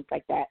available and things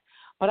like that.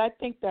 But I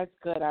think that's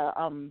good.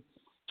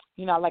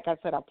 Like I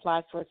said, I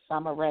applied for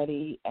some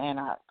already, and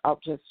I'll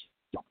just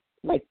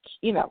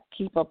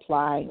keep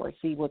applying or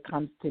see what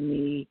comes to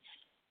me,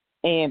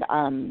 and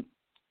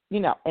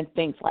and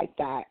things like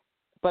that.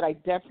 But I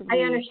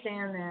definitely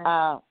understand that.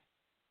 I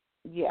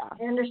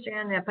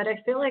understand that, but I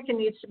feel like it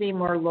needs to be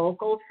more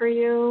local for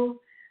you.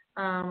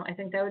 I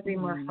think that would be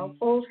more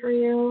helpful for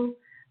you,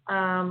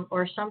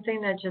 or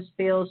something that just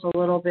feels a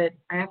little bit,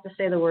 I have to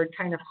say the word,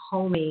 kind of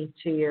homey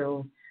to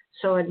you.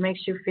 So it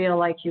makes you feel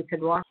like you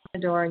could walk in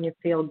the door and you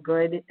feel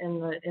good in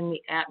the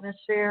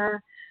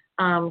atmosphere.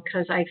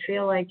 Because I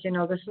feel like,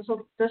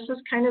 this is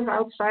kind of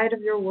outside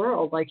of your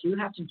world. Like you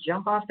have to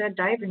jump off that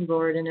diving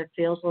board and it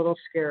feels a little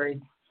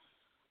scary.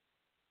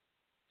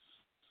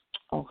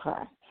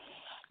 Okay.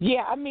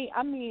 Yeah, I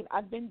mean,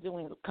 I've been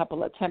doing a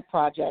couple of temp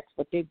projects,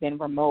 but they've been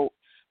remote.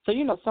 So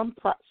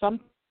some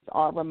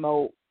are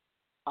remote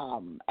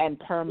and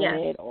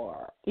permanent,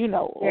 or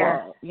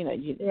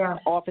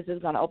office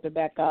is going to open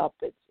back up.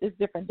 It's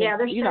different things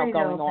going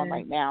on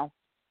right now.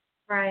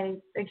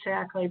 Right,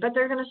 exactly. But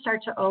they're going to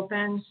start to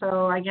open.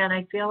 So again,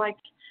 I feel like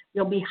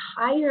you'll be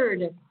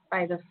hired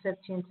by the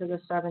 15th to the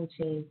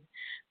 17th.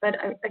 But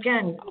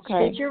again,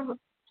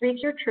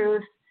 speak your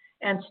truth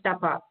and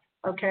step up.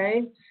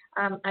 Okay.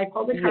 I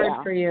pulled a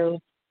card for you,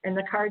 and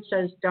the card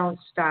says, "Don't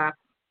stop."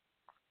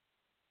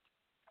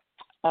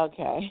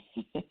 Okay.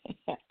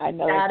 I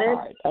know Got that it?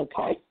 card.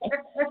 Okay.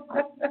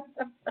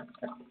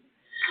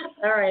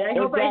 All right. I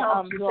hope I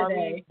helped you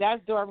today.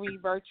 That's Doreen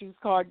Virtue's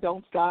card.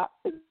 Don't stop.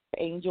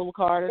 Angel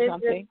card or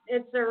something.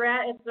 It's the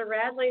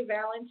Radley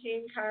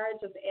Valentine cards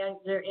with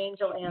their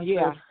angel answers.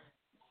 Yeah.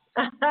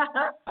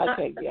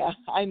 Okay. Yeah.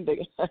 I'm big.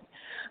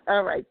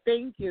 All right.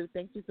 Thank you.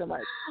 Thank you so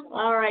much.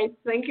 All right.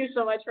 Thank you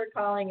so much for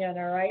calling in.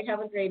 All right.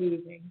 Have a great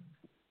evening.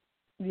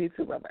 You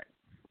too. Bye-bye.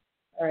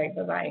 All right.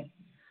 Bye-bye.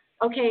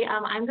 Okay,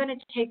 I'm going to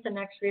take the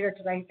next reader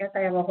because I guess I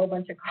have a whole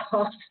bunch of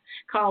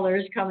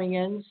callers coming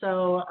in.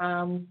 So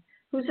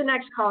who's the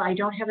next caller? I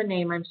don't have a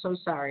name. I'm so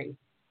sorry.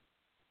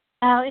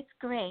 Oh, it's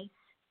Grace.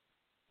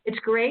 It's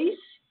Grace?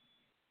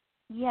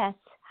 Yes.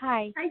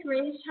 Hi. Hi,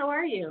 Grace. How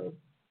are you?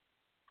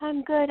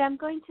 I'm good. I'm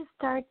going to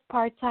start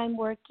part-time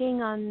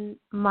working on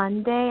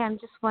Monday. I'm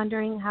just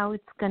wondering how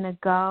it's going to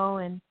go,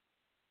 and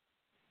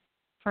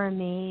for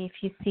me,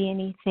 if you see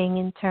anything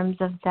in terms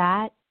of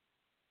that.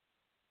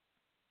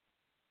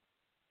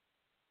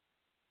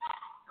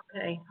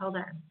 Okay, hold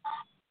on.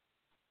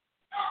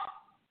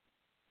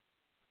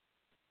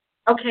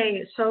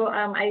 Okay, so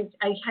I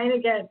kind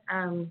of get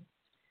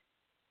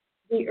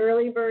the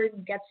early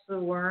bird gets the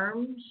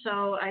worm.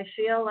 So I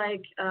feel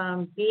like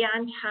be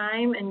on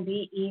time and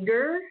be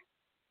eager.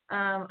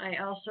 I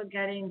also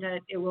getting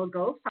that it will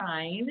go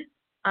fine.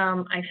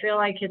 I feel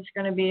like it's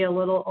going to be a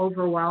little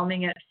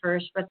overwhelming at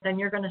first, but then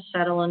you're going to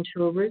settle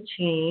into a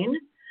routine.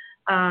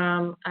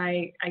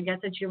 I get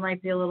that you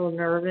might be a little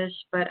nervous,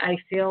 but I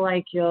feel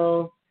like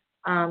you'll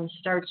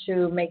start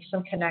to make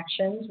some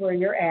connections where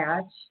you're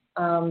at,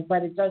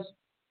 but it does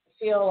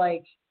feel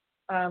like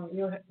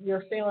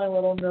you're feeling a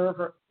little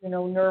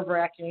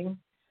nerve-wracking.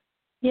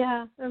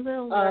 Yeah, a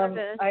little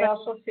nervous. I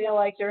also feel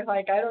like you're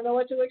like, I don't know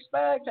what to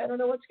expect. I don't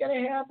know what's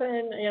going to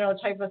happen,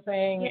 type of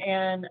thing.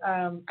 Yeah. And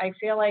I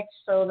feel like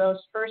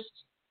the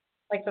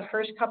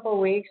first couple of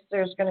weeks,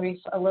 there's going to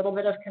be a little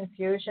bit of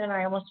confusion.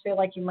 I almost feel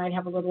like you might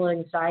have a little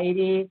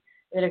anxiety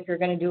that if you're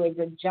going to do a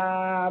good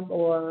job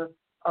or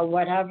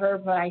whatever,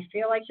 but I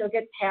feel like you'll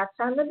get pats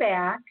on the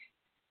back,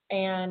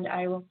 and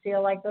I will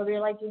feel like they'll be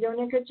like, you're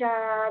doing a good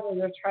job, or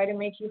they'll try to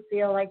make you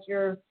feel like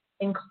you're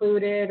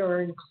included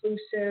or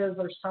inclusive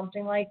or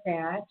something like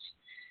that.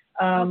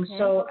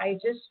 So I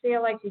just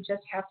feel like you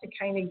just have to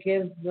kind of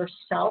give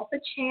yourself a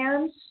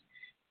chance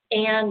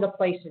and the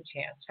place a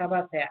chance. How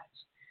about that?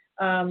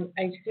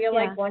 I feel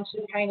like once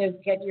you kind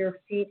of get your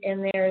feet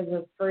in there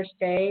the first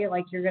day,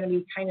 like you're going to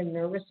be kind of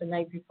nervous the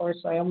night before.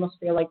 So I almost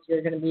feel like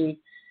you're going to be,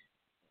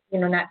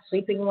 not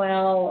sleeping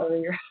well, or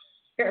you're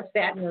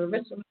that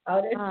nervous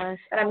about it.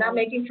 And I'm not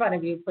making fun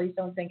of you. Please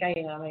don't think I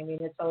am. I mean,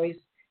 it's always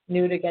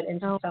new to get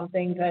into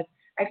something, but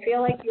I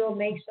feel like you'll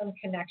make some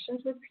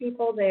connections with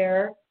people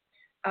there.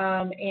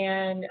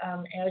 And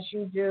as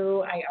you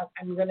do,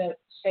 I'm going to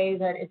say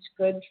that it's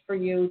good for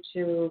you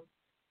to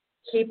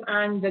keep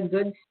on the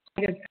good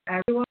side of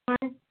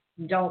everyone.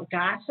 Don't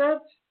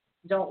gossip.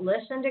 Don't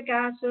listen to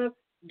gossip.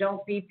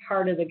 Don't be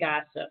part of the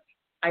gossip.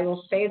 I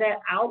will say that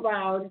out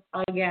loud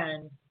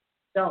again.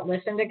 Don't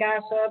listen to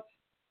gossip.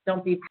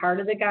 Don't be part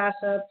of the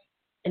gossip.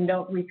 And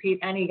don't repeat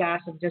any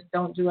gossip. Just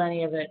don't do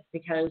any of it,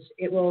 because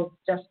it will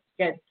just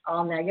get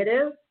all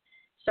negative.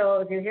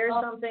 So if you hear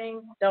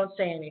something, don't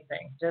say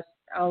anything. Just,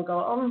 I'll go,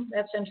 oh,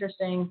 that's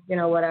interesting,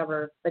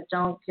 whatever. But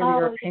don't give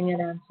your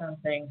opinion on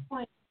something.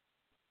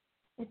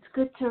 It's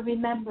good to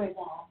remember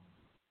that.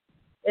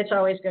 It's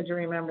always good to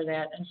remember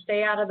that. And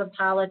stay out of the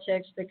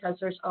politics, because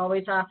there's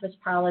always office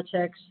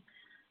politics.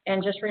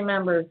 And just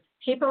remember,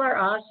 people are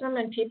awesome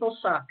and people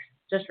suck.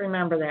 Just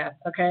remember that,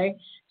 okay?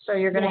 So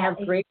you're going to have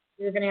great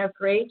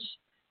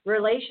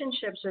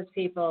relationships with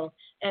people.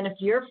 And if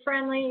you're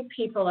friendly,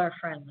 people are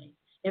friendly.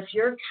 If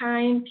you're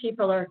kind,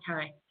 people are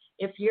kind.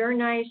 If you're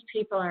nice,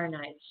 people are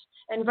nice.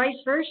 And vice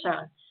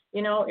versa.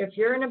 If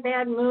you're in a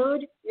bad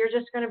mood, you're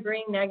just going to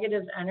bring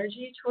negative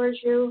energy towards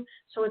you.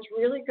 So it's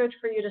really good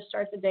for you to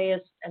start the day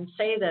and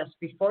say this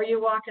before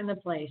you walk in the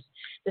place.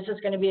 This is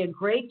going to be a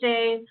great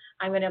day.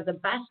 I'm going to have the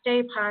best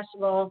day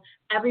possible.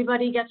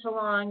 Everybody gets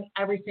along.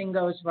 Everything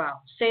goes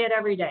well. Say it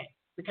every day.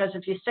 Because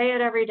if you say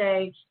it every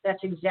day,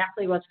 that's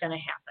exactly what's going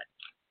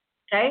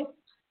to happen. Okay?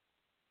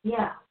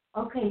 Yeah.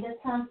 Okay, that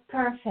sounds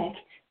perfect.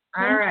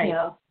 All right. Thank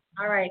you.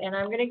 All right, and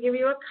I'm going to give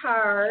you a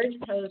card,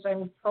 because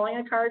I'm pulling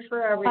a card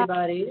for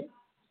everybody.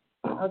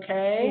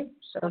 Okay,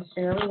 so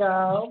here we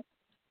go.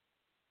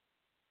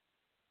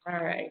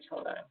 All right,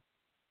 hold on.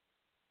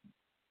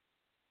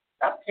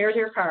 Oh, here's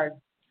your card.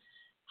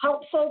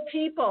 Helpful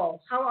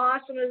people. How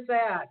awesome is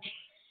that?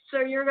 So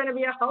you're going to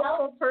be a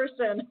helpful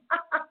person.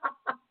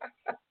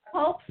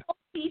 Helpful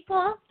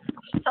people?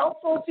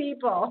 Helpful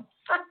people.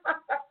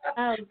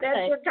 Okay.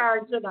 That's your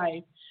card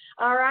tonight.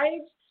 All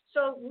right?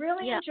 So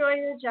really enjoy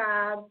your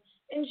job.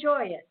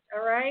 Enjoy it,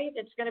 all right?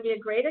 It's going to be a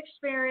great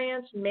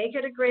experience. Make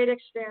it a great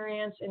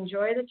experience.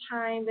 Enjoy the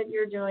time that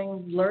you're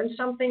doing. Learn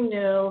something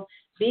new.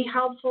 Be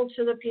helpful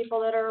to the people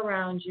that are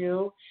around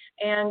you.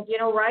 And,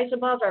 rise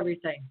above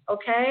everything,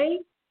 okay?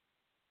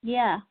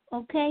 Yeah,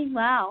 okay,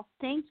 wow.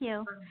 Thank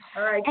you.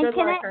 All right, good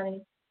luck,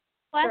 honey.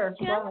 Question? Sure,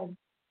 go ahead.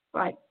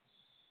 Right.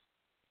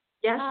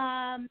 Yes?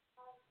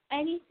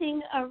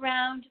 Anything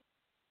around...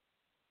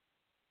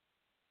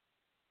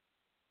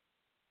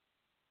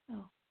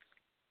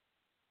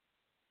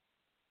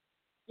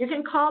 You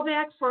can call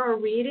back for a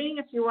reading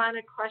if you want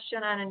a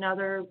question on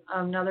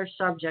another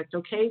subject.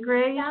 Okay,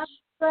 Grace? Yeah,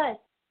 good.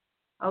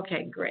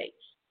 Okay, great.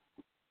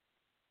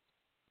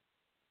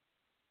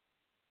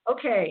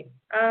 Okay,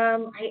 I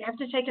have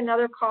to take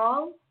another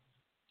call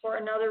for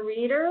another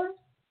reader.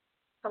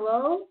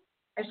 Hello?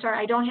 I'm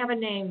sorry, I don't have a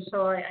name,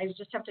 so I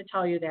just have to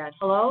tell you that.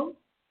 Hello?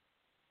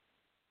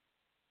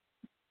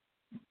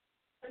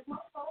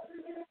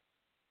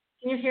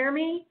 Can you hear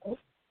me?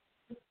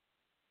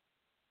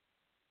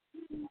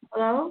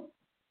 Hello?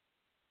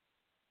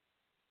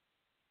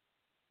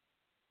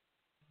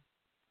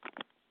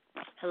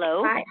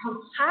 Hello?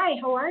 Hi,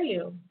 how are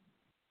you?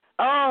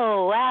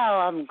 Oh,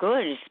 wow, I'm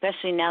good,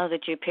 especially now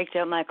that you picked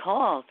up my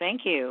call.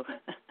 Thank you.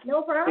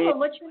 No problem.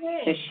 What's your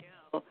name? The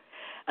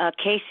show.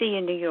 Casey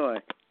in New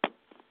York.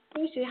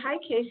 Casey. Hi,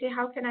 Casey.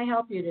 How can I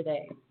help you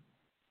today?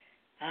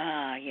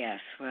 Yes.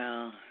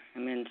 Well,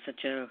 I'm in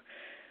such a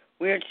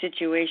weird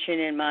situation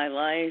in my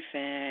life.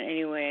 And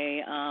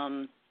anyway,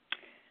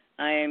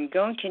 I am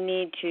going to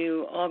need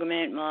to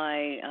augment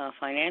my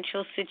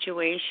financial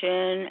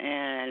situation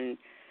and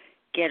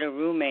get a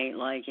roommate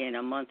like in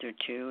a month or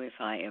two if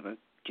I ever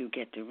do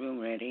get the room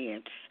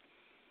ready.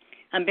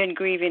 I've been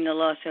grieving the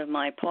loss of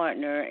my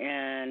partner,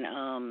 and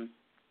I'm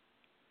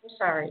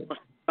sorry.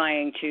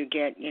 Trying to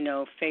get,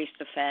 face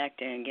the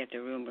fact and get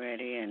the room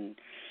ready and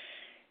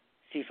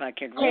see if I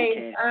could rent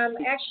it.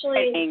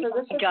 Actually, so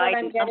this is what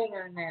I'm getting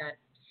on that.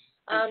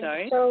 I'm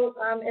sorry? So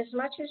as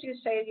much as you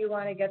say you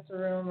want to get the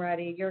room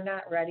ready, you're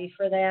not ready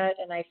for that,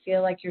 and I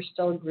feel like you're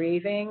still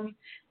grieving.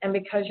 And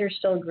because you're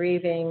still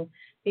grieving,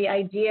 the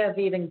idea of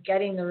even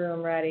getting the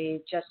room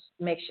ready just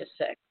makes you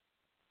sick.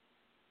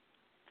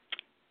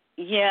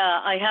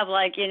 Yeah, I have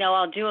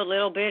I'll do a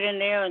little bit in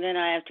there and then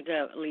I have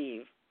to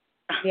leave.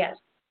 Yes,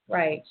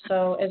 right.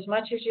 So as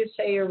much as you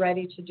say you're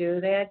ready to do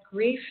that,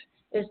 grief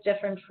is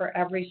different for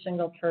every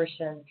single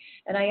person.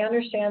 And I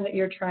understand that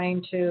you're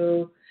trying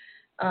to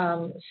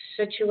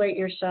situate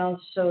yourself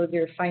so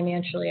you're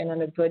financially in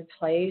a good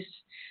place.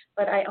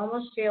 But I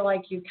almost feel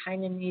like you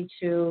kind of need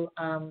to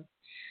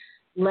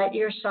let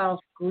yourself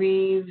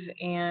grieve,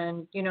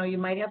 and you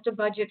might have to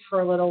budget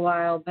for a little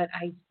while, but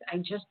I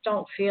just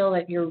don't feel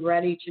that you're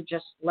ready to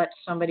just let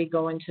somebody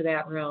go into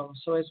that room.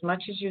 So as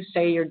much as you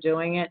say you're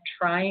doing it,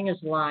 trying is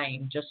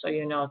lying, just so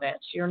you know that.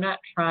 So you're not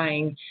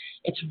trying.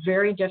 It's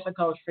very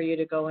difficult for you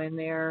to go in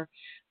there.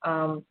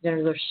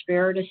 Their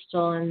spirit is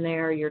still in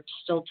there. You're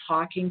still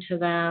talking to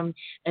them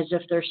as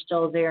if they're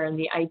still there. And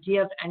the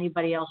idea of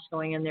anybody else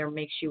going in there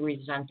makes you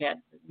resent that.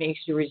 It makes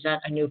you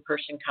resent a new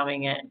person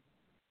coming in.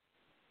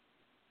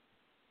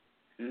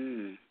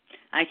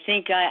 I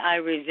think I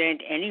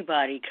resent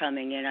anybody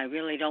coming in. I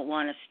really don't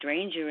want a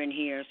stranger in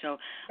here. So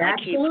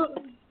Absolutely. I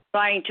keep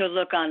trying to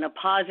look on the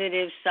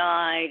positive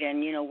side and,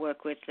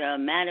 work with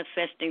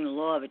manifesting the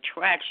law of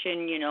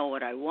attraction,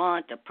 what I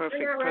want, the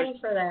perfect You're not person. ready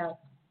for that.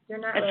 You're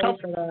not ready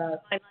for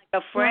that. I'm like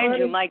a friend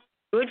who might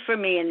be good for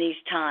me in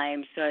these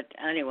times. But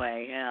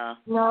anyway, yeah.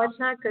 No, it's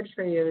not good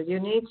for you. You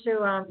need to,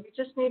 you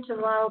just need to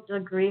allow the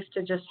grief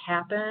to just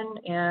happen.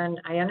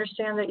 And I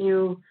understand that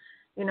you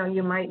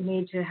might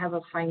need to have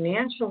a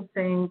financial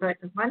thing, but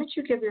why don't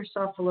you give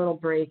yourself a little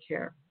break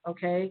here,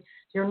 okay?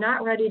 You're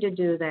not ready to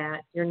do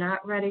that. You're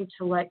not ready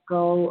to let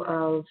go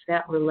of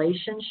that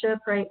relationship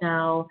right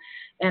now.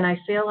 And I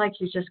feel like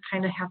you just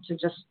kind of have to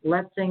just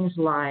let things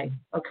lie,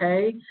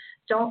 okay?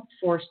 Don't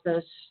force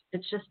this.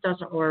 It just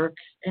doesn't work,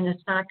 and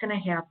it's not going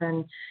to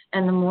happen.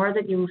 And the more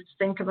that you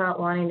think about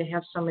wanting to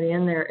have somebody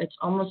in there, it's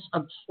almost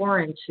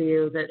abhorrent to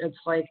you that it's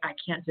like, I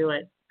can't do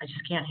it. I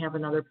just can't have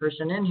another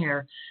person in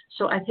here.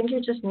 So I think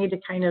you just need to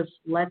kind of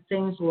let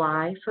things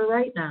lie for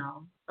right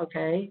now,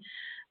 okay?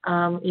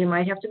 You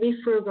might have to be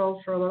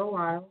frugal for a little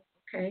while,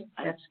 okay?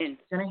 That's going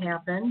to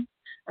happen,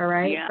 all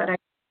right? Yeah. But I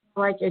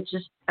feel like it's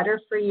just better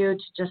for you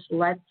to just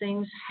let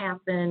things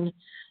happen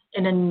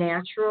in a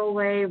natural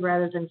way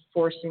rather than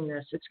forcing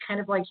this. It's kind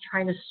of like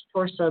trying to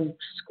force a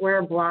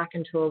square block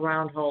into a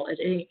round hole.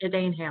 It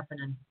ain't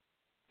happening.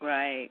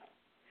 Right.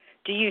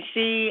 Do you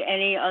see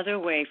any other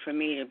way for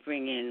me to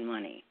bring in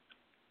money?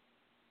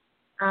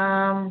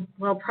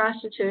 Well,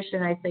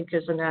 prostitution, I think,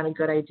 is not a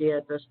good idea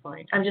at this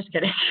point. I'm just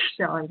kidding.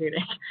 No, I'm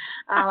kidding.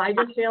 I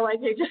just feel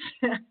like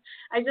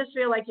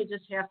you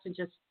just have to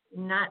just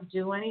not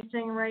do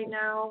anything right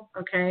now.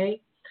 Okay.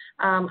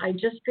 I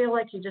just feel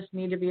like you just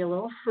need to be a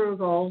little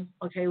frugal,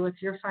 okay, with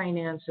your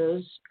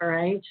finances. All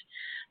right.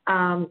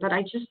 But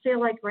I just feel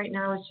like right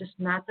now it's just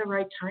not the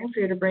right time for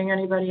you to bring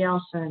anybody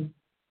else in.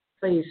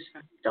 Please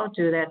don't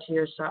do that to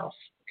yourself,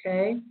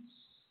 okay?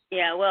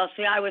 Yeah, well,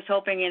 see, I was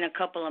hoping in a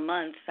couple of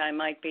months I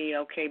might be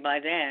okay by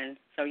then.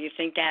 So you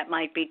think that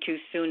might be too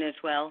soon as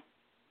well?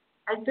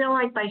 I feel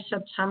like by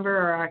September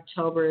or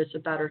October is a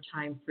better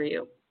time for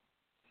you.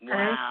 Okay?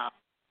 Wow.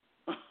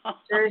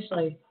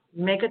 Seriously,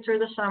 make it through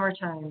the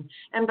summertime.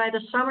 And by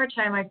the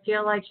summertime, I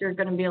feel like you're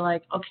going to be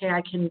like, okay,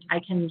 I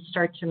can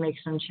start to make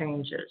some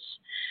changes.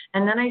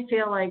 And then I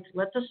feel like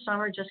let the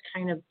summer just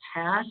kind of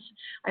pass.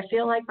 I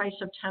feel like by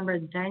September,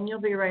 then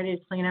you'll be ready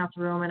to clean out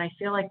the room. And I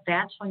feel like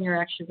that's when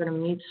you're actually going to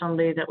meet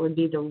somebody that would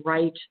be the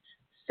right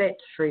fit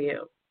for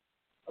you.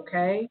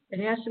 Okay?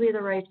 It has to be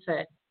the right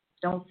fit.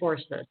 Don't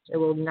force this. It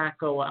will not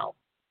go well.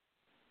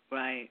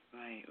 Right.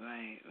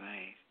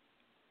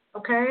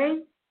 Okay?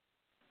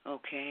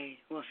 Okay.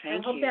 Well, thank you.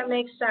 I hope you. that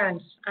makes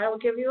sense. I will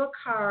give you a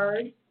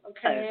card.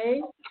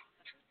 Okay?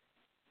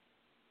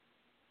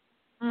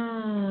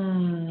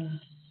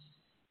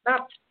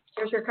 Oh,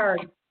 here's your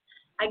card.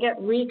 I get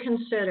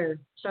reconsider.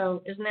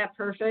 So isn't that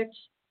perfect?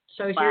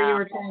 So here you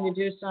were trying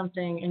to do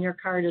something, and your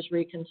card is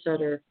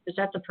reconsider. Is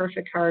that the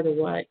perfect card or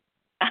what?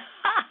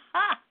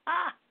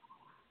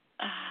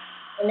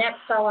 And that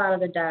fell out of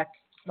the deck.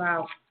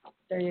 Wow.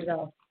 There you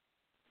go.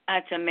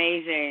 That's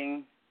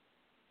amazing.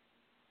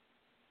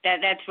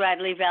 That's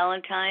Radley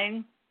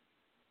Valentine?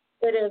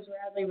 It is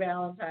Radley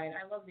Valentine.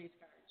 I love these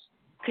cards.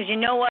 Because you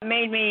know what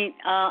made me,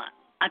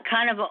 I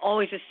kind of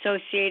always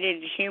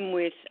associated him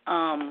with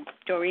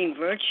Doreen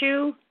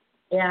Virtue.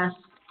 Yes,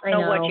 I know. I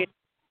don't know what you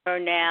her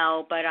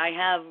now, but I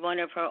have one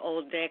of her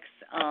old decks.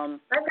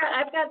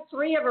 I've got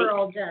 3 of her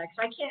old decks.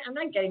 I'm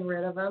not getting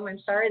rid of them. I'm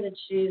sorry that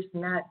she's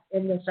not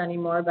in this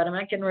anymore, but I'm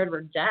not getting rid of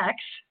her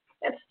decks.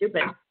 That's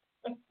stupid.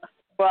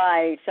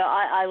 Right. So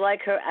I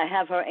like her. I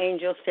have her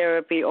Angel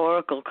Therapy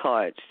Oracle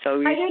cards.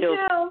 So I do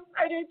too.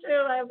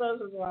 I have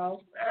those as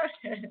well.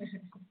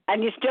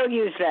 And you still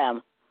use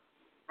them?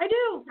 I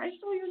do. I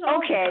still use them.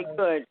 Okay,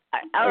 good.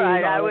 All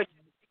right. I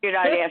figured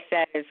I'd ask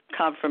that as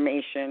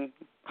confirmation.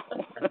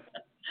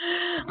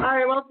 All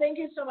right. Well, thank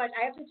you so much.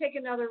 I have to take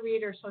another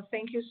reader, so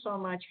thank you so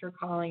much for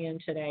calling in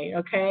today.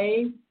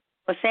 Okay.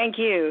 Well, thank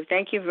you.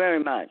 Thank you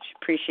very much.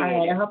 Appreciate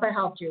it. I hope I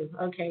helped you.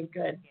 Okay,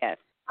 good. Yes.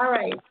 All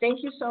right.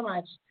 Thank you so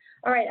much.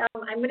 All right.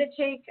 I'm going to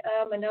take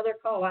another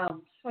call. Wow,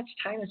 so much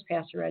time has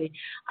passed already.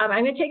 I'm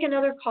going to take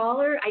another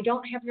caller. I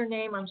don't have your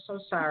name. I'm so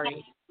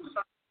sorry.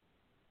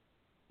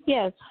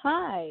 Yes.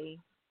 Hi.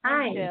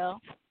 Hi.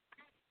 Jill.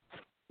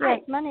 Hi.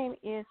 Yes, my name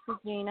is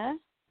Regina.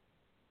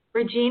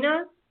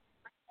 Regina?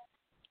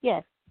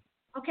 Yes.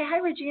 Okay. Hi,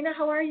 Regina.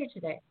 How are you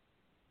today?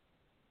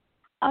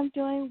 I'm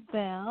doing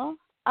well.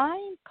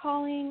 I'm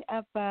calling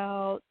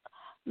about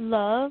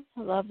love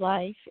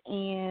life,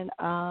 and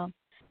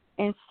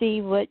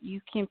see what you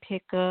can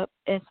pick up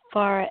as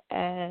far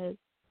as,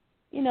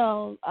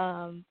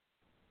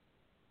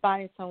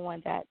 finding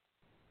someone that's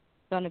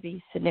going to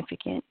be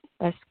significant,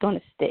 that's going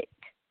to stick.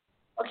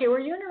 Okay, were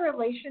you in a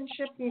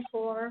relationship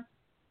before,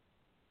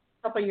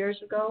 a couple of years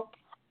ago?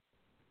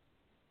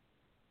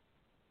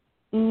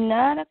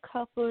 Not a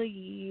couple of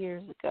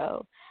years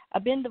ago.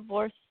 I've been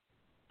divorced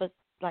for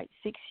like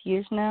 6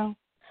 years now.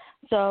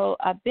 So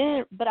I've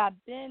been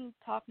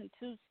talking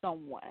to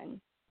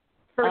someone.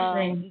 First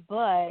name?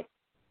 But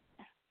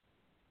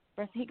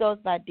first, he goes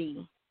by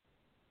D.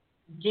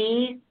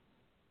 D?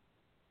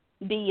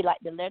 D, like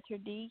the letter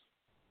D.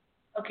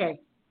 Okay.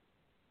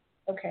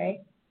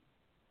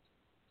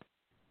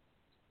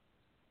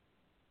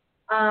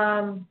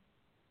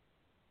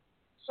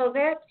 So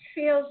that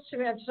feels to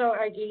me, so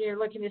you're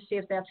looking to see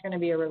if that's going to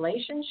be a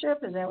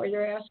relationship? Is that what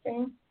you're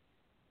asking?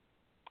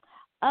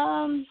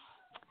 I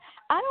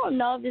don't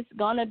know if it's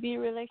going to be a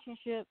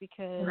relationship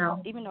because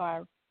even though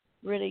I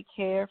really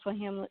care for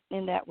him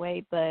in that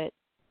way, but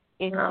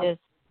it's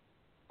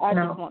I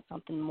just want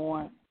something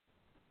more.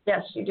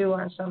 Yes, you do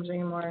want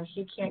something more, and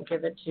he can't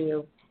give it to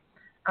you.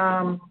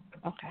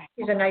 Okay.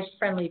 He's a nice,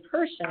 friendly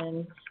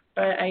person,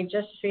 but I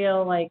just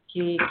feel like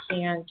he's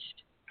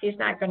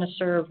not going to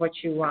serve what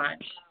you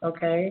want,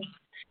 okay?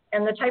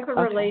 And the type of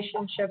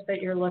relationship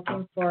that you're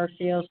looking for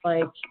feels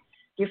like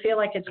you feel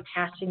like it's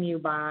passing you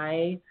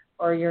by,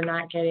 or you're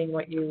not getting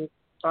what you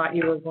thought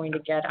you were going to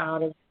get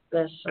out of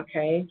this,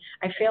 okay?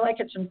 I feel like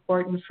it's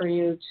important for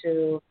you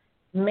to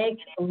make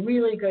a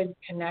really good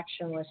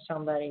connection with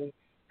somebody.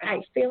 I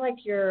feel like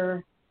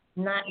you're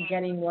not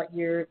getting what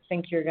you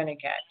think you're going to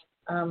get.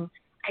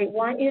 I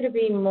want you to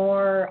be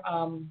more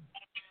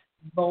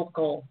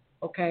vocal,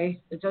 okay?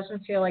 It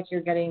doesn't feel like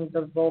you're getting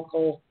the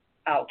vocal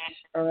out,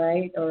 all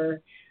right?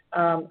 Or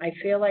I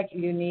feel like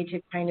you need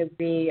to kind of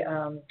be,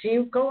 do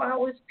you go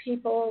out with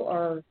people,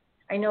 or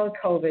I know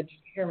COVID,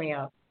 hear me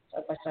out.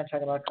 Let's not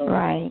talk about COVID.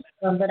 Right.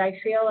 But I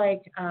feel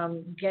like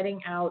getting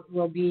out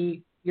will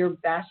be your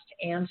best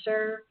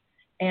answer.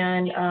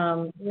 And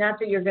not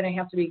that you're going to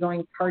have to be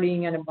going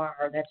partying in a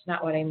bar. That's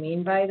not what I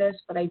mean by this.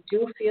 But I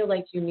do feel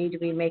like you need to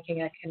be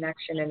making a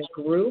connection in a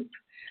group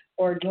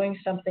or doing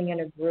something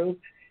in a group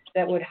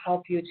that would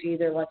help you to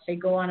either, let's say,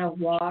 go on a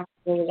walk,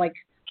 go like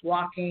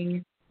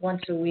walking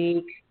once a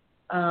week,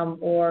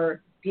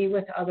 or be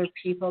with other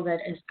people that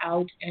is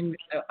out and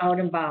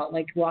about,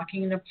 like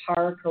walking in a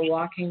park or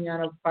walking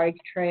on a bike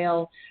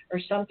trail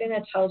or something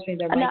that tells me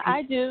there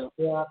might be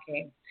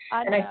walking.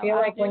 I feel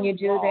like when you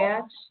do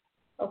that,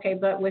 okay,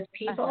 but with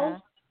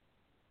people?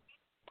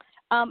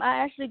 I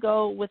actually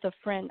go with a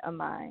friend of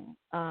mine.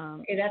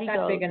 Okay, that's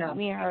not big enough.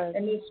 Me and her.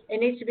 It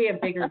needs to be a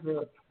bigger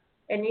group.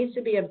 It needs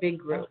to be a big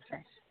group.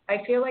 Okay.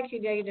 I feel like you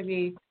need to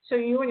be, so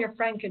you and your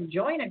friend can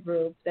join a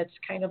group that's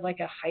kind of like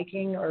a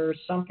hiking or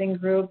something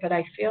group, but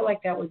I feel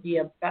like that would be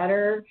a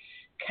better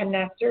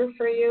connector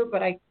for you,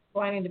 but I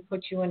wanted to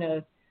put you in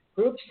a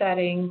group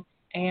setting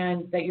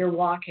and that you're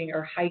walking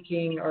or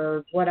hiking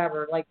or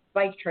whatever, like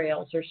bike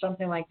trails or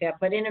something like that,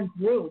 but in a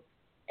group,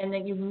 and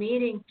that you're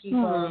meeting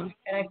people,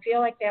 and I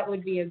feel like that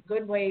would be a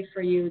good way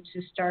for you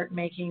to start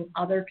making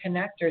other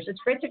connectors. It's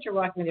great that you're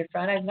walking with your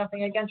friend. I have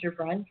nothing against your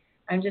friend.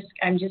 I'm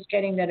just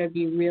getting that it would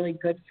be really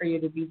good for you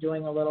to be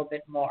doing a little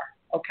bit more,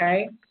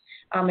 okay?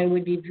 It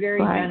would be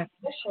very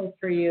beneficial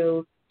for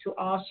you to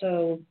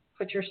also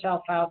put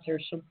yourself out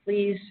there, so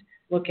please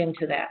look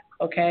into that,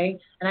 okay?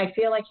 And I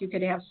feel like you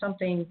could have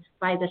something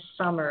by the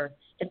summer.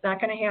 It's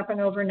not going to happen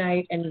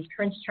overnight, and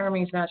Prince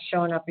Charming's not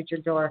showing up at your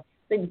door.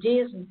 But D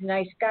is a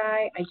nice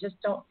guy. I just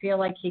don't feel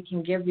like he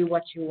can give you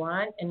what you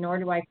want, and nor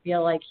do I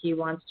feel like he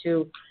wants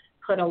to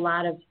put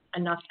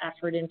enough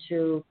effort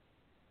into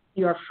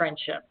your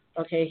friendship.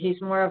 Okay, he's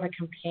more of a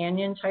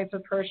companion type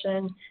of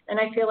person, and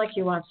I feel like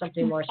you want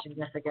something more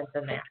significant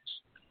than that.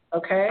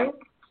 Okay?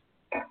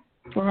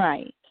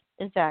 Right,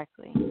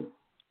 exactly.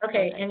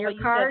 Okay, and your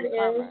card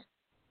is,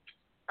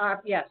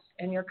 yes,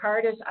 and your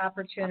card is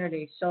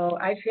opportunity. So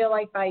I feel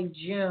like by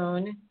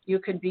June, you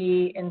could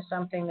be in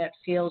something that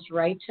feels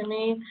right to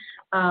me.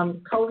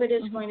 COVID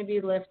is going to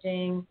be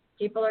lifting.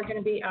 People are going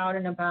to be out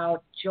and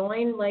about.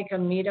 Join like a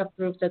meetup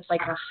group that's like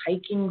a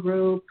hiking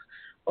group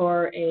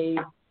or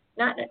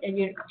and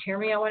you hear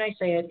me out when I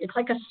say it, it's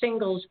like a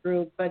singles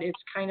group, but it's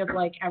kind of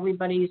like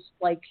everybody's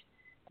like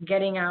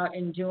getting out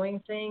and doing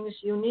things.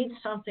 You need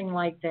something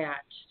like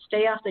that.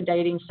 Stay off the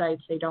dating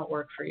sites. They don't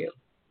work for you.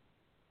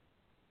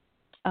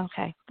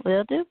 Okay,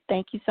 will do.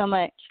 Thank you so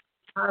much.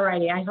 All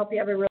righty. I hope you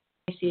have a really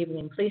nice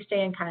evening. Please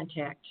stay in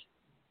contact.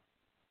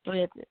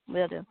 Will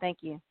do. Thank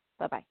you.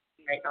 Bye-bye.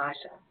 All right,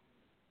 awesome.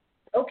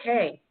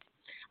 Okay.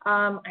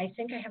 I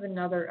think I have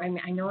another.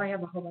 I know I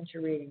have a whole bunch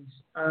of readings.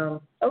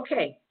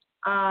 Okay.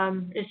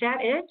 Is that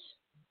it?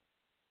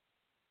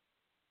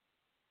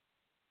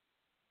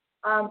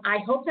 I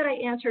hope that I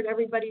answered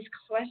everybody's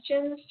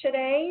questions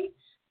today.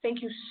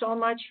 thank you so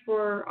much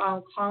for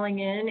calling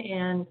in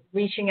and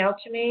reaching out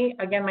to me.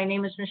 Again, my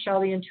name is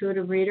Michelle,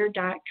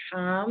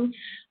 theintuitivereader.com.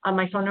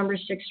 My phone number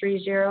is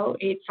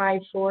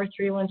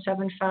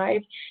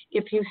 630-854-3175.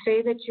 If you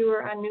say that you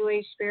are on New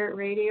Age Spirit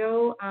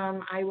Radio,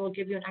 I will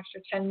give you an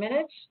extra 10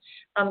 minutes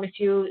if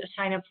you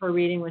sign up for a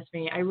reading with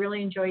me. I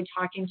really enjoyed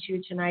talking to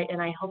you tonight,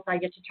 and I hope I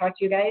get to talk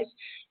to you guys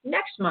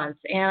next month.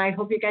 And I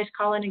hope you guys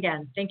call in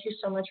again. Thank you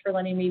so much for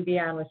letting me be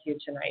on with you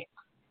tonight.